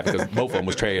wasn't going to happen because both of them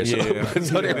was trash. So, Yeah.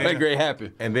 so that wasn't going to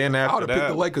happen. And then I after would have picked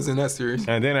that, the Lakers in that series.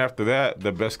 and then after that,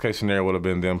 the best case scenario would have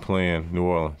been them playing New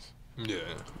Orleans. Yeah.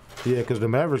 Yeah, because the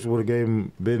Mavericks would have gave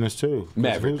him business too.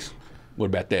 Mavericks. What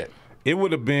about that? It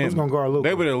would have been. Who's gonna guard Luka?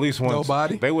 They would have at least won.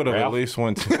 Nobody? They would have at least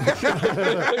won.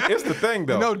 It's the thing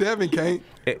though. No, Devin can't.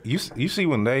 You see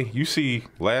when you see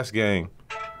last game,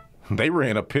 they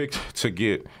ran a pick to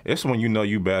get. It's when you know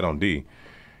you bad on D.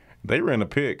 They ran a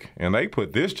pick and they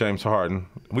put this James Harden.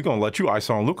 We're gonna let you ice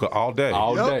on Luka all day.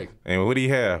 All Yep. day. And what do he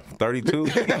have? 32.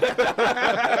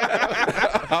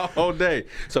 All day.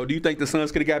 So do you think the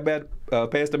Suns could have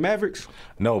got past the Mavericks?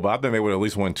 No, but I think they would at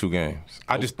least win 2 games.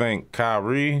 I just think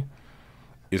Kyrie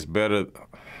is better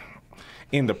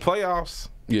in the playoffs.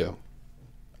 Yeah.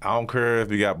 I don't care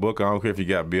if you got Booker. I don't care if you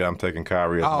got Bill. I'm taking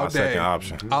Kyrie as All my day. second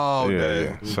option. All day.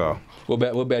 Yeah. So What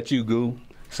about you, Goo?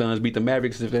 Suns beat the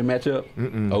Mavericks if they match up?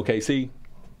 OKC?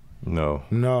 no.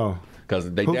 No. Because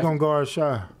they, Who's gonna guard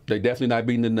Shy? they definitely not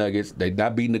beating the Nuggets. They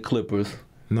not beating the Clippers.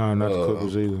 No, not the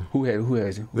Clippers either. Who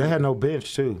has it? They had no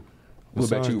bench too. What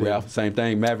about you, Suns did. Ralph? Same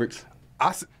thing, Mavericks?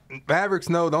 Mavericks,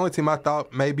 no. The only team I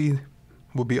thought maybe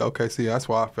would be OKC. That's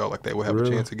why I felt like they would have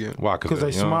Really? a chance again. Why? Because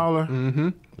they young?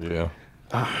 smaller. Yeah.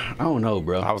 I don't know,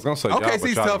 bro. I was gonna say Ja, but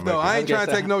OKC's y'all tough didn't though. make it. I ain't trying to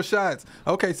guess take no shots.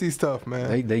 OKC's tough,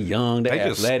 man. They young, they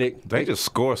athletic. They just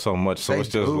score so much, so They it's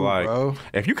just do, like bro.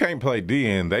 if you can't play D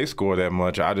and they score that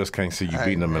much, I just can't see you Hey,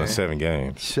 beating them in man. 7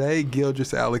 games. Shea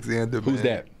Gilgeous Alexander. Who's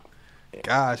man. that?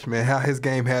 Gosh, man, how his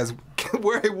game has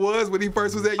where he was when he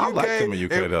first was at UK. I liked him at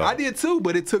UK, though. I did too,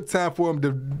 but it took time for him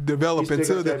to develop He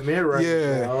still into got that mid-range,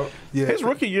 yeah. His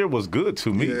rookie year was good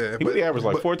to me. Yeah, he really averaged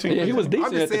like 14. Yeah, he was decent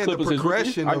I'm just at the saying the Clippers.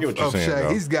 progression I get what you're of saying, Shaq. though.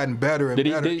 He's gotten better and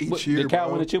better each year, Did Cal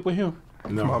bro. win a chip with him?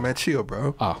 Come on, man, chill,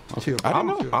 bro. Oh, okay. Chill. I didn't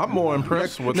know. I'm more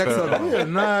impressed with next that. up. Yeah,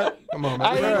 not. Come on, man.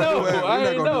 I didn't know. I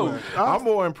didn't know. I'm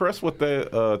more impressed with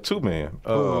that two-man.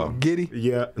 Giddy.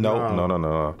 Yeah.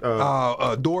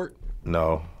 No. Dort.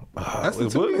 No. That's the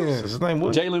Williams. two-man. Is his name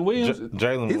Williams? Jalen Williams?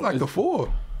 Jalen. He's like the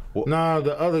 4. Nah,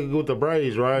 the other with the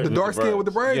braids, right? The dark skin with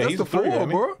the braids. Yeah, That's he's the a three, 4, isn't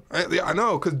he? bro. I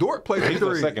know, because Dort plays He's the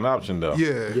the 3. second option, though.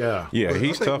 Yeah. Yeah, But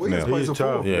he's I think tough Williams now. plays He's a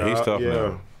 4. tough. Yeah, he's tough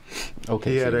now.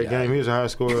 Okay. He had so that yeah. game. He was a high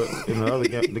scorer in the other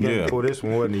game. The game Yeah. before this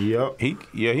one, wasn't he? Yep.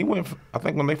 He went. I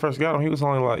think when they first got him, he was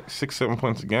only like 6-7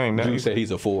 points a game. Now You said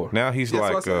he's a 4. now he's That's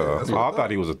like. what I said. That's what I I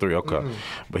thought he was a 3. Okay,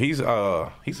 but he's a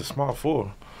small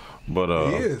 4. But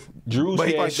He is. Drew But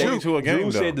he said, like shoot to a game,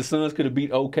 Drew though. said the Suns could have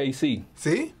beat OKC.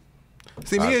 See,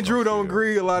 me and Drew don't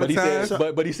agree a lot But of he times.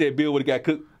 said, but he said Bill would have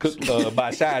got cooked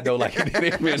by Shai though, like he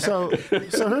did. Man. So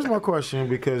here's my question,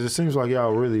 because it seems like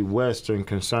y'all really Western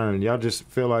concerned. Y'all just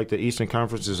feel like the Eastern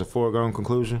Conference is a foregone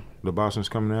conclusion? The Boston's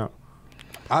coming out?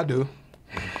 I do.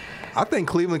 I think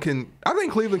Cleveland can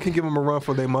give them a run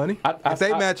for their money. If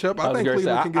they match up, I think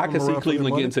Cleveland can give I them a can run see for their Cleveland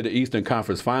money. getting to the Eastern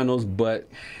Conference Finals, but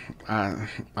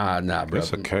nah, bro.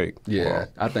 it's a cake. Yeah,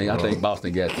 I think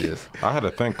Boston got this. I had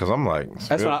to think because I'm like,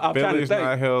 That's what I'm trying to Philly's think.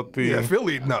 not healthy. Yeah,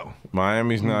 Philly, no.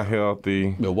 Miami's not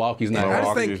healthy. Milwaukee's not. I just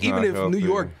Milwaukee's think even not if healthy. New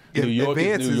York New York is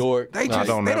advances, New York. they No, I just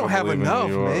don't they never don't have believe in enough,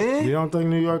 New York. man. You don't think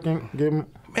New York can give them?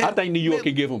 I think New York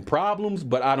can give them problems,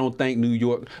 but I don't think New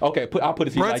York. Okay, I'll put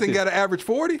it to you like Brunson this. got to average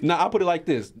 40. No, I'll put it like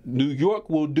this: New York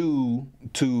will do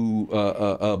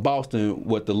to Boston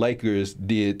what the Lakers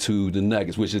did to the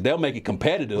Nuggets, which is they'll make it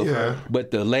competitive. Yeah.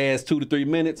 But the last 2 to 3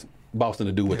 minutes, Boston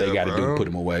will do what they got to do to put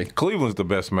them away. Cleveland's the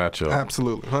best matchup.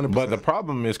 Absolutely, 100%. But the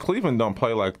problem is Cleveland don't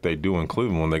play like they do in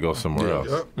Cleveland when they go somewhere else.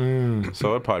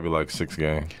 So it'd probably be like 6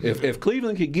 games. If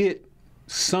Cleveland could get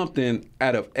something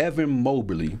out of Evan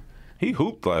Mobley. He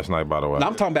hooped last night, by the way. Now,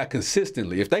 I'm talking about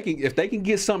consistently. If they can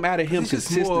get something out of him He's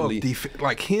just more of consistently,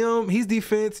 like him, he's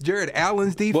defense. Jared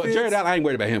Allen's defense. well, Jared Allen, I ain't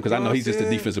worried about him because I You know know what he's I'm just a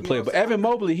saying? defensive You know player. what But I'm Evan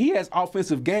Mobley, he has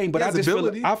offensive game. But He I has just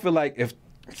ability. I feel like if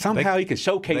somehow he could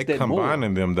showcase they that more.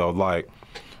 combining them though. Like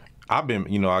I've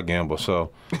been, I gamble.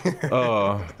 So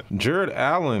Jared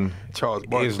Allen Charles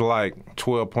Barkley. is like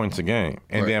 12 points a game,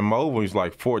 and then Mobley's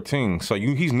like 14. So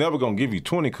he's never gonna give you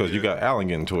 20 because you got Allen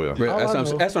getting 12. Bro,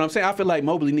 that's what I'm saying. I feel like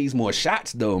Mobley needs more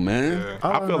shots though, man.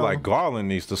 I feel like Garland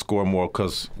needs to score more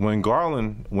because when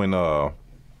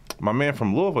my man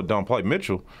from Louisville don't play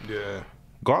Mitchell,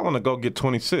 Garland will go get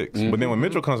 26. But then when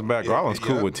Mitchell comes back, Garland's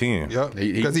cool with 10. Yep.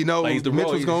 Because he knows plays the role.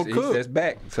 Mitchell's going to He cook. steps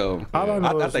back. So I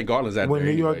I think Garland's out when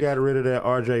there. New York anyway. got rid of that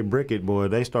R.J. Brickett boy,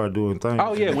 they started doing things.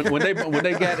 Oh yeah, when they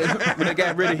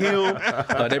got rid of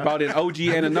him, they brought in OG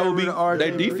Anunoby.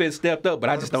 Their defense stepped up, but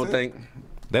I just don't think.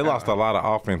 They lost a lot of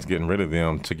offense getting rid of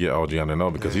them to get OG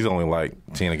Anunoby because he's only like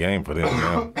 10 a game for them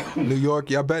now. New York,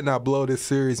 y'all better not blow this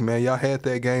series, man. Y'all had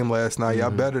that game last night.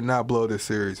 Y'all better not blow this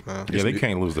series, man. Yeah, they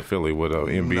can't lose to Philly with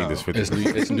Embiid this 50.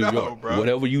 It's New No, York. bro.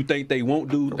 Whatever you think they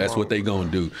won't do, that's what they gonna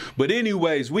do. But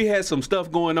anyways, we had some stuff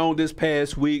going on this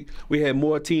past week. We had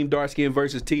more Team Dark Skin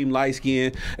versus Team Light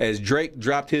Skin as Drake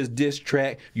dropped his diss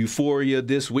track Euphoria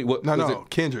this week. What was it?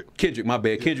 Kendrick. Kendrick, my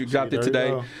bad. Kendrick dropped it there you today.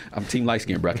 go. I'm Team Light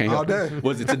Skin, bro. I can't All help it. day.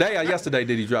 Was it today or yesterday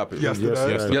did he drop it?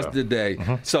 Yesterday.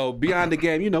 Yesterday. So beyond the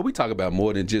game, we talk about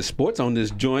more than just sports on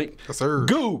this joint. Yes, sir.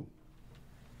 Goo,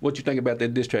 what you think about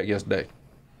that diss track yesterday?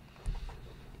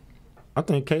 I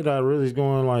think KDot really is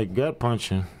going like gut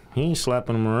punching. He ain't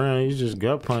slapping him around. He's just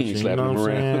gut punching. You slapping know him what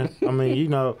I'm around. saying? I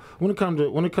mean, when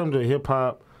it comes to hip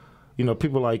hop,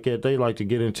 people like that, they like to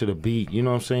get into the beat. You know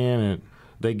what I'm saying? And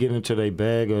they get into their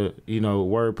bag of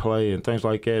wordplay and things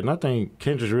like that. And I think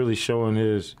Kendrick's really showing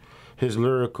his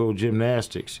lyrical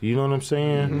gymnastics. You know what I'm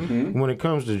saying? Mm-hmm. When it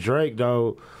comes to Drake,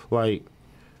 though, like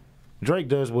Drake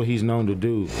does what he's known to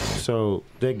do, so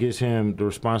that gives him the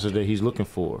responses that he's looking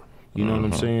for. You know what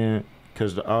I'm saying?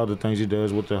 Because all the things he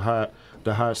does with the hot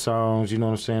songs, you know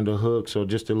what I'm saying, the hooks, or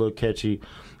just a little catchy.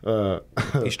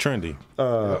 He's trendy.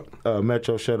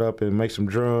 Metro, shut up and make some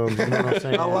drums. You know what I'm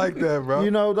saying? I like that,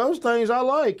 bro. Those things I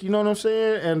like. You know what I'm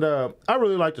saying? And I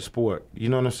really like the sport. You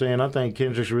know what I'm saying? I think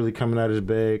Kendrick's really coming out his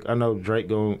bag. I know Drake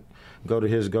going to go to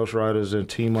his ghostwriters and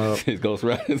team up. His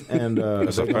ghostwriters. And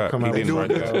That's a they're going to fact. come He out didn't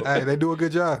with write that. Hey, they do a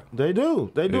good job. They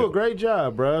do. They do Yeah. a great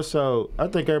job, bro. So I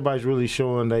think everybody's really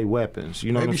showing their weapons.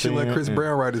 You know Maybe you what I'm should saying? let Chris And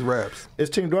Brown write his raps.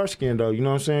 it's Team Dark Skin, though. You know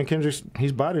what I'm saying? Kendrick's,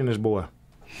 he's bodying this boy.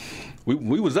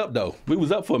 We was up though. We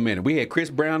was up for a minute. We had Chris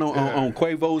Brown on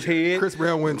Quavo's head. Chris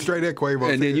Brown went straight at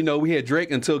Quavo. And then, we had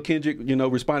Drake until Kendrick,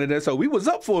 responded to that. So we was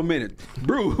up for a minute.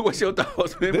 Brew, what's your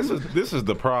thoughts, man? This is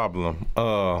the problem.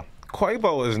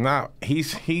 Quavo is not.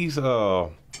 He's the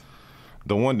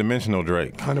one-dimensional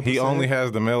Drake. 100%. He only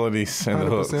has the melodies and the 100%.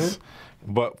 hooks.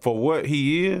 But for what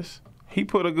he is, he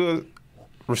put a good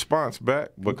response back.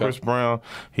 But Chris Brown,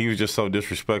 he was just so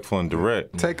disrespectful and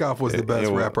direct. Takeoff was the best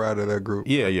rapper out of that group.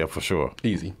 Yeah, for sure.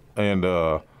 Easy. And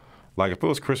like if it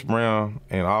was Chris Brown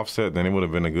and Offset, then it would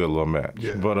have been a good little match.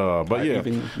 Yeah. But yeah.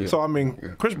 Yeah. So I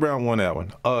mean, Chris Brown won that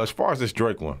one. As far as this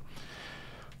Drake one,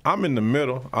 I'm in the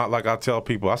middle. Like I tell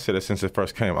people, I said it since it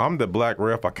first came. I'm the black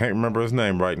ref. I can't remember his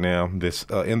name right now. This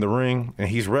in the ring, and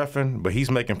he's reffing, but he's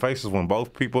making faces when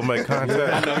both people make contact.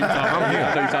 I know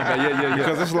you're talking about. Yeah.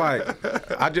 Because it's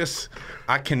like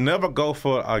I can never go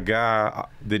for a guy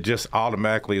that just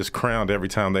automatically is crowned every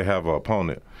time they have an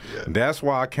opponent. Yeah. That's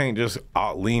why I can't just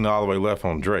lean all the way left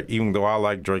on Drake, even though I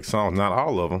like Drake's songs, not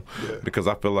all of them, because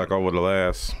I feel like over the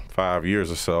last 5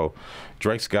 years or so,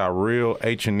 Drake's got real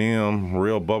H&M,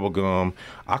 real bubblegum.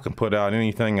 I can put out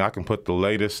anything. I can put the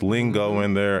latest lingo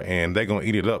in there, and they're going to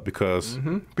eat it up because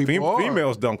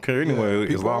females don't care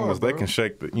anyway, as long as they can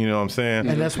shake the, you know what I'm saying?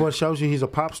 And that's what shows you he's a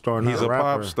pop star, not He's a a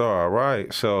rapper. pop star,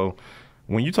 right? So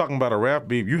when you're talking about a rap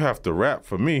beat, you have to rap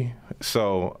for me.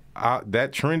 So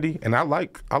that trendy, and I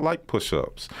like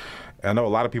push-ups. I know a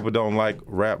lot of people don't like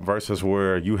rap verses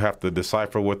where you have to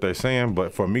decipher what they're saying,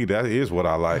 but for me, that is what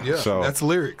I like. Yeah, so that's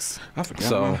lyrics. I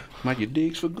forgot my your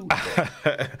digs for Google.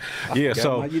 yeah,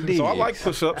 so I like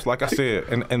push-ups, like I said.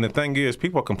 And the thing is,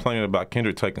 people are complaining about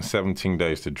Kendrick taking 17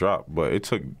 days to drop, but it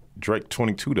took Drake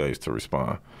 22 days to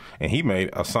respond. And he made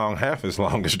a song half as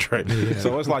long as Drake. Yeah.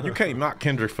 So it's like, you can't knock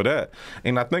Kendrick for that.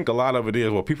 And I think a lot of it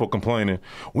is, people complaining,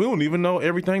 we don't even know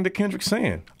everything that Kendrick's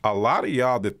saying. A lot of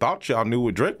y'all that thought y'all knew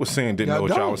what Drake was saying didn't know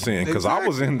what y'all was saying. Because I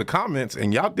was in the comments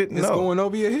and y'all didn't know. It's going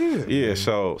over your head. Yeah,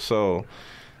 so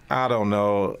I don't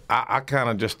know. I kind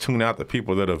of just tune out the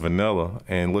people that are vanilla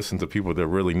and listen to people that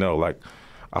really know. Like,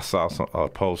 I saw a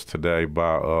post today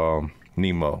by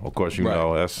Nemo. Of course, you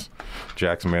know, that's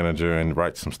Jack's manager and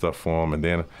writes some stuff for him. And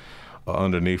then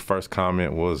underneath, first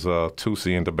comment was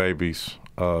Tusi and the Baby's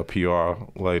PR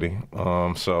lady.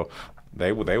 So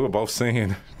they were both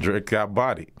saying Drake got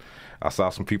bodied. I saw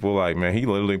some people like, man, he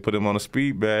literally put him on a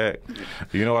speed bag.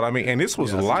 You know what I mean? And this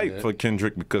was light for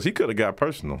Kendrick because he could have got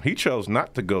personal. He chose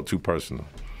not to go too personal.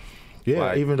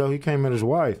 Yeah, even though he came at his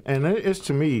wife. And it's,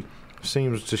 to me,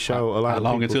 seems to show a lot of people.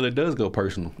 How long until it does go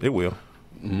personal? It will.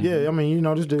 Mm-hmm. Yeah, I mean,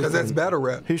 this dude. Because that's battle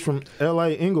rap. He's from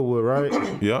L.A., Inglewood, right?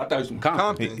 Yeah. I thought he was from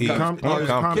Compton.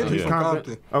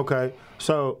 Compton. Okay,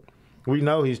 so we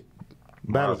know he's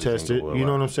battle tested. You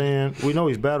know what I'm saying? We know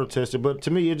he's battle tested, but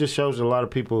to me, it just shows a lot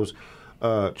of people's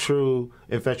true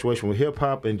infatuation with hip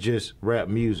hop and just rap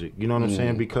music. You know what I'm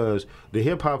saying? Because the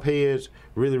hip hop heads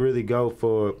really, really go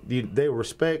for they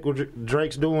respect what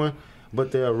Drake's doing,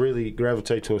 but they'll really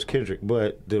gravitate towards Kendrick.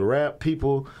 But the rap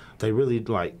people, they really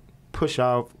like push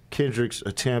off Kendrick's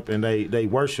attempt and they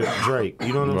worship Drake.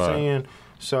 You know what I'm saying?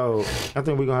 So I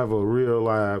think we're gonna have a real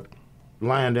live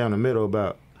line down the middle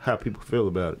about how people feel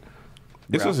about it.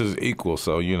 This is equal,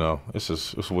 so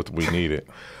it's what we needed.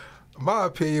 My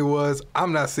opinion was,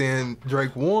 I'm not saying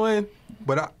Drake won,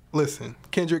 but listen,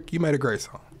 Kendrick, you made a great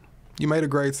song. You made a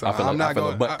great song. I'm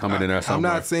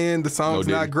not saying the song's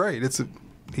not great.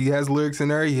 He has lyrics in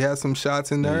there. He has some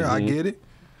shots in there. I get it.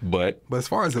 But as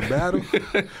far as a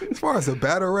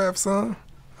battle rap song,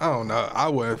 I don't know. I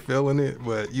wasn't feeling it,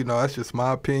 but that's just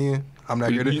my opinion. I'm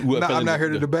not here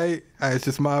to debate. It's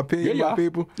just my opinion, my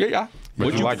people. Yeah.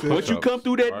 But you come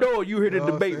through that door, you hear the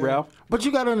debate, Ralph. But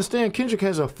you got to understand, Kendrick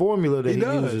has a formula that he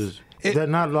uses that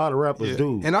not a lot of rappers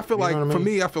do. And I feel like, for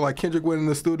me, I feel like Kendrick went in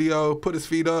the studio, put his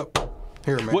feet up.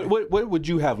 Here, man. What would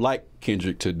you have liked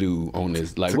Kendrick to do on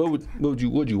this? Like, what would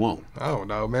you want? I don't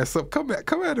know, man. So come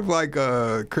at him like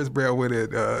Chris Brown with it,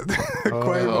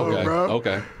 Quavo, bro.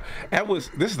 Okay.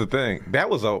 This is the thing. That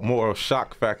was a more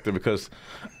shock factor because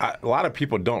a lot of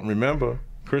people don't remember.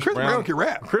 Chris Brown can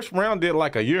rap. Chris Brown did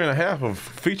like a year and a half of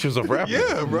features of rapping.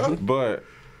 Yeah, bro. But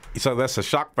so that's a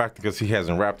shock factor because he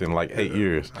hasn't rapped in like 8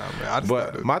 years.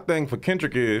 But my thing for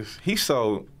Kendrick is he's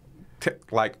so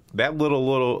like that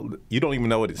little you don't even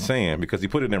know what it's saying because he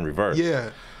put it in reverse.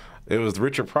 Yeah. It was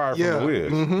Richard Pryor from The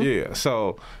Wiz. Mm-hmm. Yeah.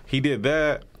 So he did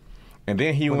that. And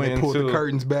then he went pulled the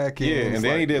curtains back in. Yeah, and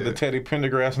then he did the Teddy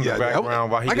Pendergrass in the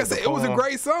background while he like I said, it was a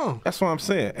great song. That's what I'm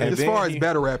saying. And as far as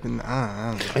battle rapping,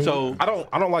 so I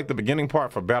don't like the beginning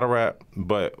part for battle rap,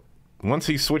 but once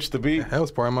he switched the beat, That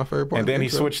was probably my favorite part. and then he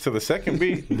switched to the second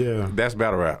beat, Yeah. that's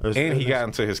battle rap. And he got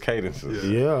into his cadences.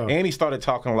 Yeah. And he started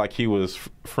talking like he was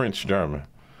French German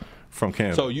from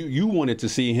Canada. So you wanted to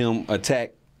see him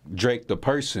attack Drake the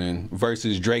person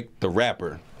versus Drake the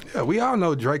rapper. Yeah, we all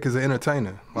know Drake is an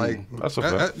entertainer. Like, That's a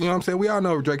fact. you know what I'm saying? We all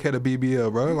know Drake had a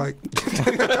BBL, bro. Like,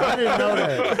 I didn't know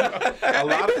that. a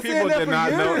lot of people did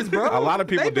not know. bro. A lot of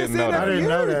people They've been didn't know saying I that. didn't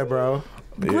know that, bro.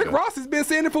 Rick Ross has been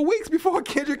saying it for weeks before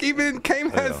Kendrick even came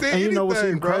out and said And you know what's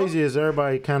anything, even bro. crazy is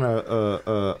everybody kind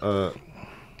of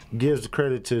gives the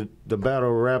credit to the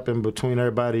battle rapping between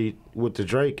everybody with the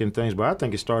Drake and things, but I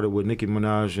think it started with Nicki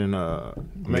Minaj and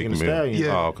Megan Thee Stallion.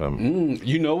 Yeah. Oh, okay.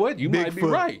 You know what? You might be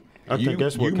Bigfoot. right. I think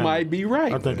that's what you kinda- might be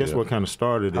right. I think that's what kind of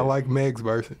started it. I like Meg's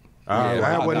version. Yeah, I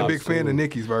nah, wasn't nah, a big fan of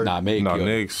Nicki's version. Nah, Meg. No, killed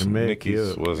it.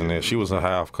 Nicki's wasn't it. She was a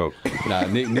half coke. Nah,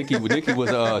 Nikki was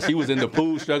she was in the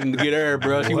pool struggling to get air,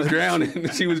 bro. She was drowning.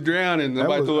 She was drowning.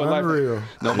 Nobody was threw a life. unreal.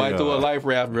 Nobody threw a life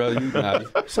raft, bro.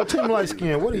 So Team Light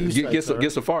Skin, what do you say? Get sir?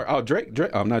 so far. Oh, Drake.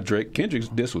 I'm not Drake. Kendrick's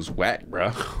this was whack, bro.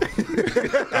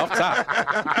 Off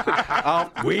top.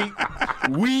 Off weak.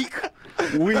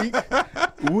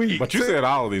 But you said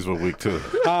all of these were weak too.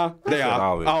 They are.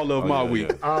 all of it. All of them Oh, are yeah,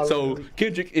 weak. yeah. So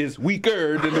Kendrick is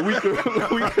weaker than the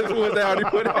weakest ones they already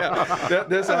put out.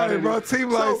 That's how Hey, it bro, is. Team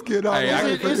Light Skin.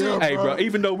 Hey, bro,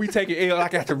 even though we taking L, I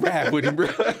got to rap with him, bro.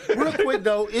 Real quick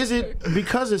though, is it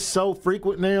because it's so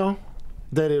frequent now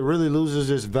that it really loses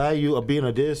its value of being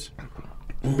a diss?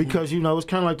 Because, you know, it's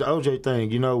kind of like the OJ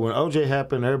thing. You know, when OJ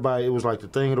happened, everybody, it was like the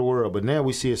thing of the world. But now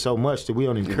we see it so much that we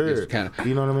don't even care. kinda-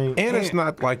 You know what I mean? And it's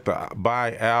not like the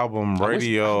by album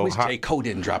radio. I wish J. Cole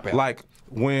didn't drop out. Like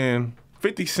when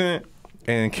 50 Cent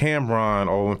and Cameron,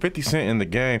 or when 50 Cent in the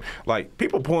game, like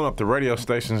people pulling up the radio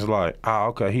stations like,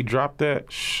 okay, he dropped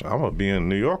that. Shh, I'm gonna be in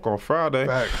New York on Friday.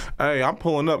 Facts. Hey, I'm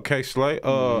pulling up K Slate.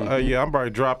 Hey, yeah, I'm about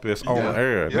to drop this on the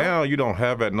air. Yeah. Now you don't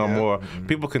have that no more.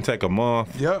 People can take a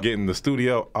month, Yeah. get in the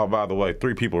studio. Oh, by the way,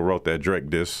 3 people wrote that Drake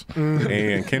diss,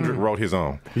 and Kendrick wrote his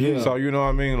own. Yeah. So you know what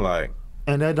I mean, like.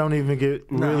 And that don't even get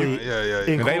really Yeah.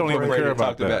 And they don't even incorporated. care about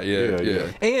Talked about, that.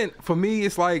 yeah. And for me,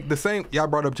 it's like the same. Y'all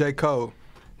brought up J. Cole.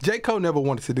 J. Cole never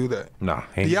wanted to do that. Nah.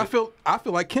 Yeah, I feel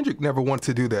like Kendrick never wanted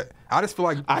to do that. I just feel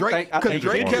like Drake, I think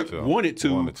Drake Kendrick kept. wanted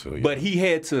to, yeah. but he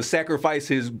had to sacrifice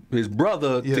his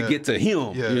brother to Yeah. get to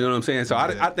him. Yeah. You know what I'm saying? So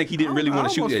I think he didn't really want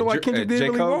to shoot I almost at feel like Kendrick at didn't J.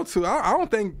 really Cole. want to. I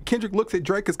don't think Kendrick looks at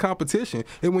Drake as competition.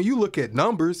 And when you look at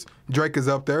numbers, Drake is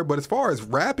up there. But as far as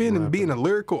rapping and being a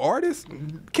lyrical artist,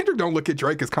 Kendrick don't look at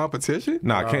Drake as competition.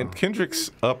 Nah,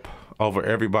 Kendrick's up over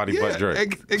everybody but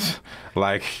Drake.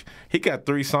 Like, he got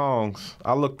 3 songs.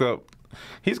 I looked up.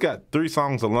 He's got 3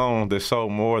 songs alone that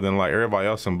sold more than like everybody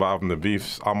else involved in the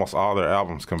beefs. Almost all their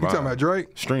albums combined. You talking about Drake?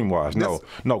 Stream wise,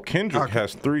 no. Kendrick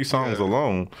has 3 songs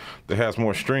alone that has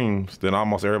more streams than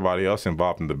almost everybody else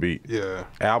involved in the beat. Yeah.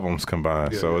 Albums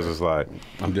combined. So it's just like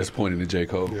I'm disappointed in J.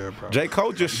 Cole. Yeah, probably. J.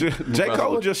 Cole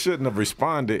just shouldn't have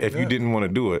responded if you didn't want to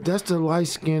do it. That's the light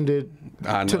skinned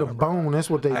I to know. the bone. That's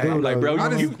what they do. I'm like, bro,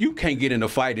 I you can't get in a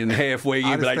fight and halfway in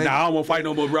I be just like, think- nah, I don't want to fight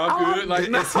no more, bro. I'm good. Like, It's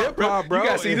nah, hip-hop, bro. You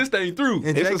got to see this thing through.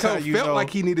 And This J. is how Cole you felt know-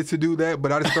 like he needed to do that,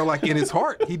 but I just felt like in his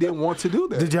heart he didn't want to do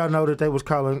that. Did y'all know that they was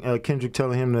calling Kendrick,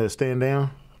 telling him to stand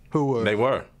down? Who was? They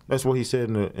were. That's what he said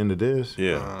in the diss.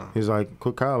 Yeah. He's like,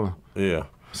 quit calling. Yeah.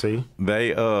 See? They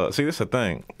see, this is the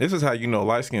thing. This is how you know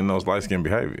light skin knows light skin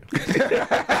behavior.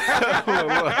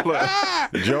 look.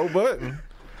 Joe Budden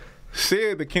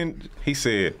said he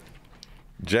said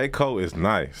J. Cole is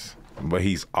nice, but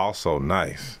he's also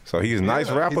nice. So he's a nice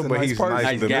rapper, he's a but nice he's person. nice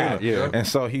Nice to guy, me. yeah. And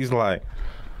so he's like,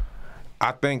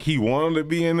 I think he wanted to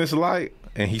be in this light.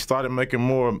 And he started making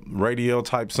more radio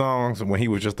type songs when he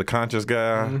was just a conscious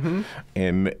guy,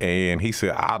 and he said,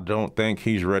 "I don't think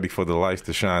he's ready for the lights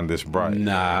to shine this bright."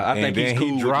 Nah, I think and then he's cool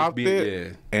with he just dropped being- it,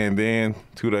 yeah. and then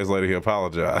 2 days later he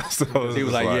apologized. So it's He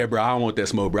was just like, yeah, bro, I don't want that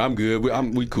smoke, bro. I'm good.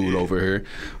 We cool over here.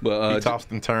 But he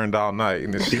tossed and turned all night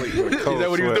in his sleep. Is is that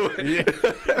what he was doing?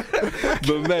 Yeah.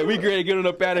 But man, we great getting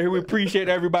up out of here. We appreciate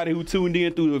everybody who tuned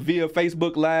in through via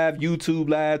Facebook Live, YouTube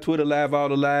Live, Twitter Live, all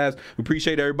the lives. We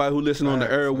appreciate everybody who listened on the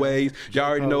airwaves. Y'all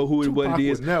already know who and what Tupac it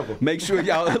is. would never. Make sure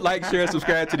y'all like, share, and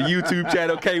subscribe to the YouTube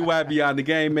channel KY Beyond the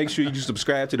Game. Make sure you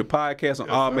subscribe to the podcast on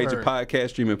all major podcast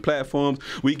streaming platforms.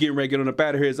 We getting ready to get on up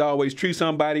out of here. As always, treat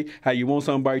somebody how you want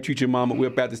somebody. Treat your mama. We're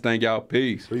about this thing, y'all.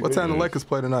 Peace. What time the Lakers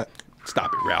play tonight?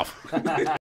 Stop it,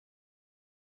 Ralph.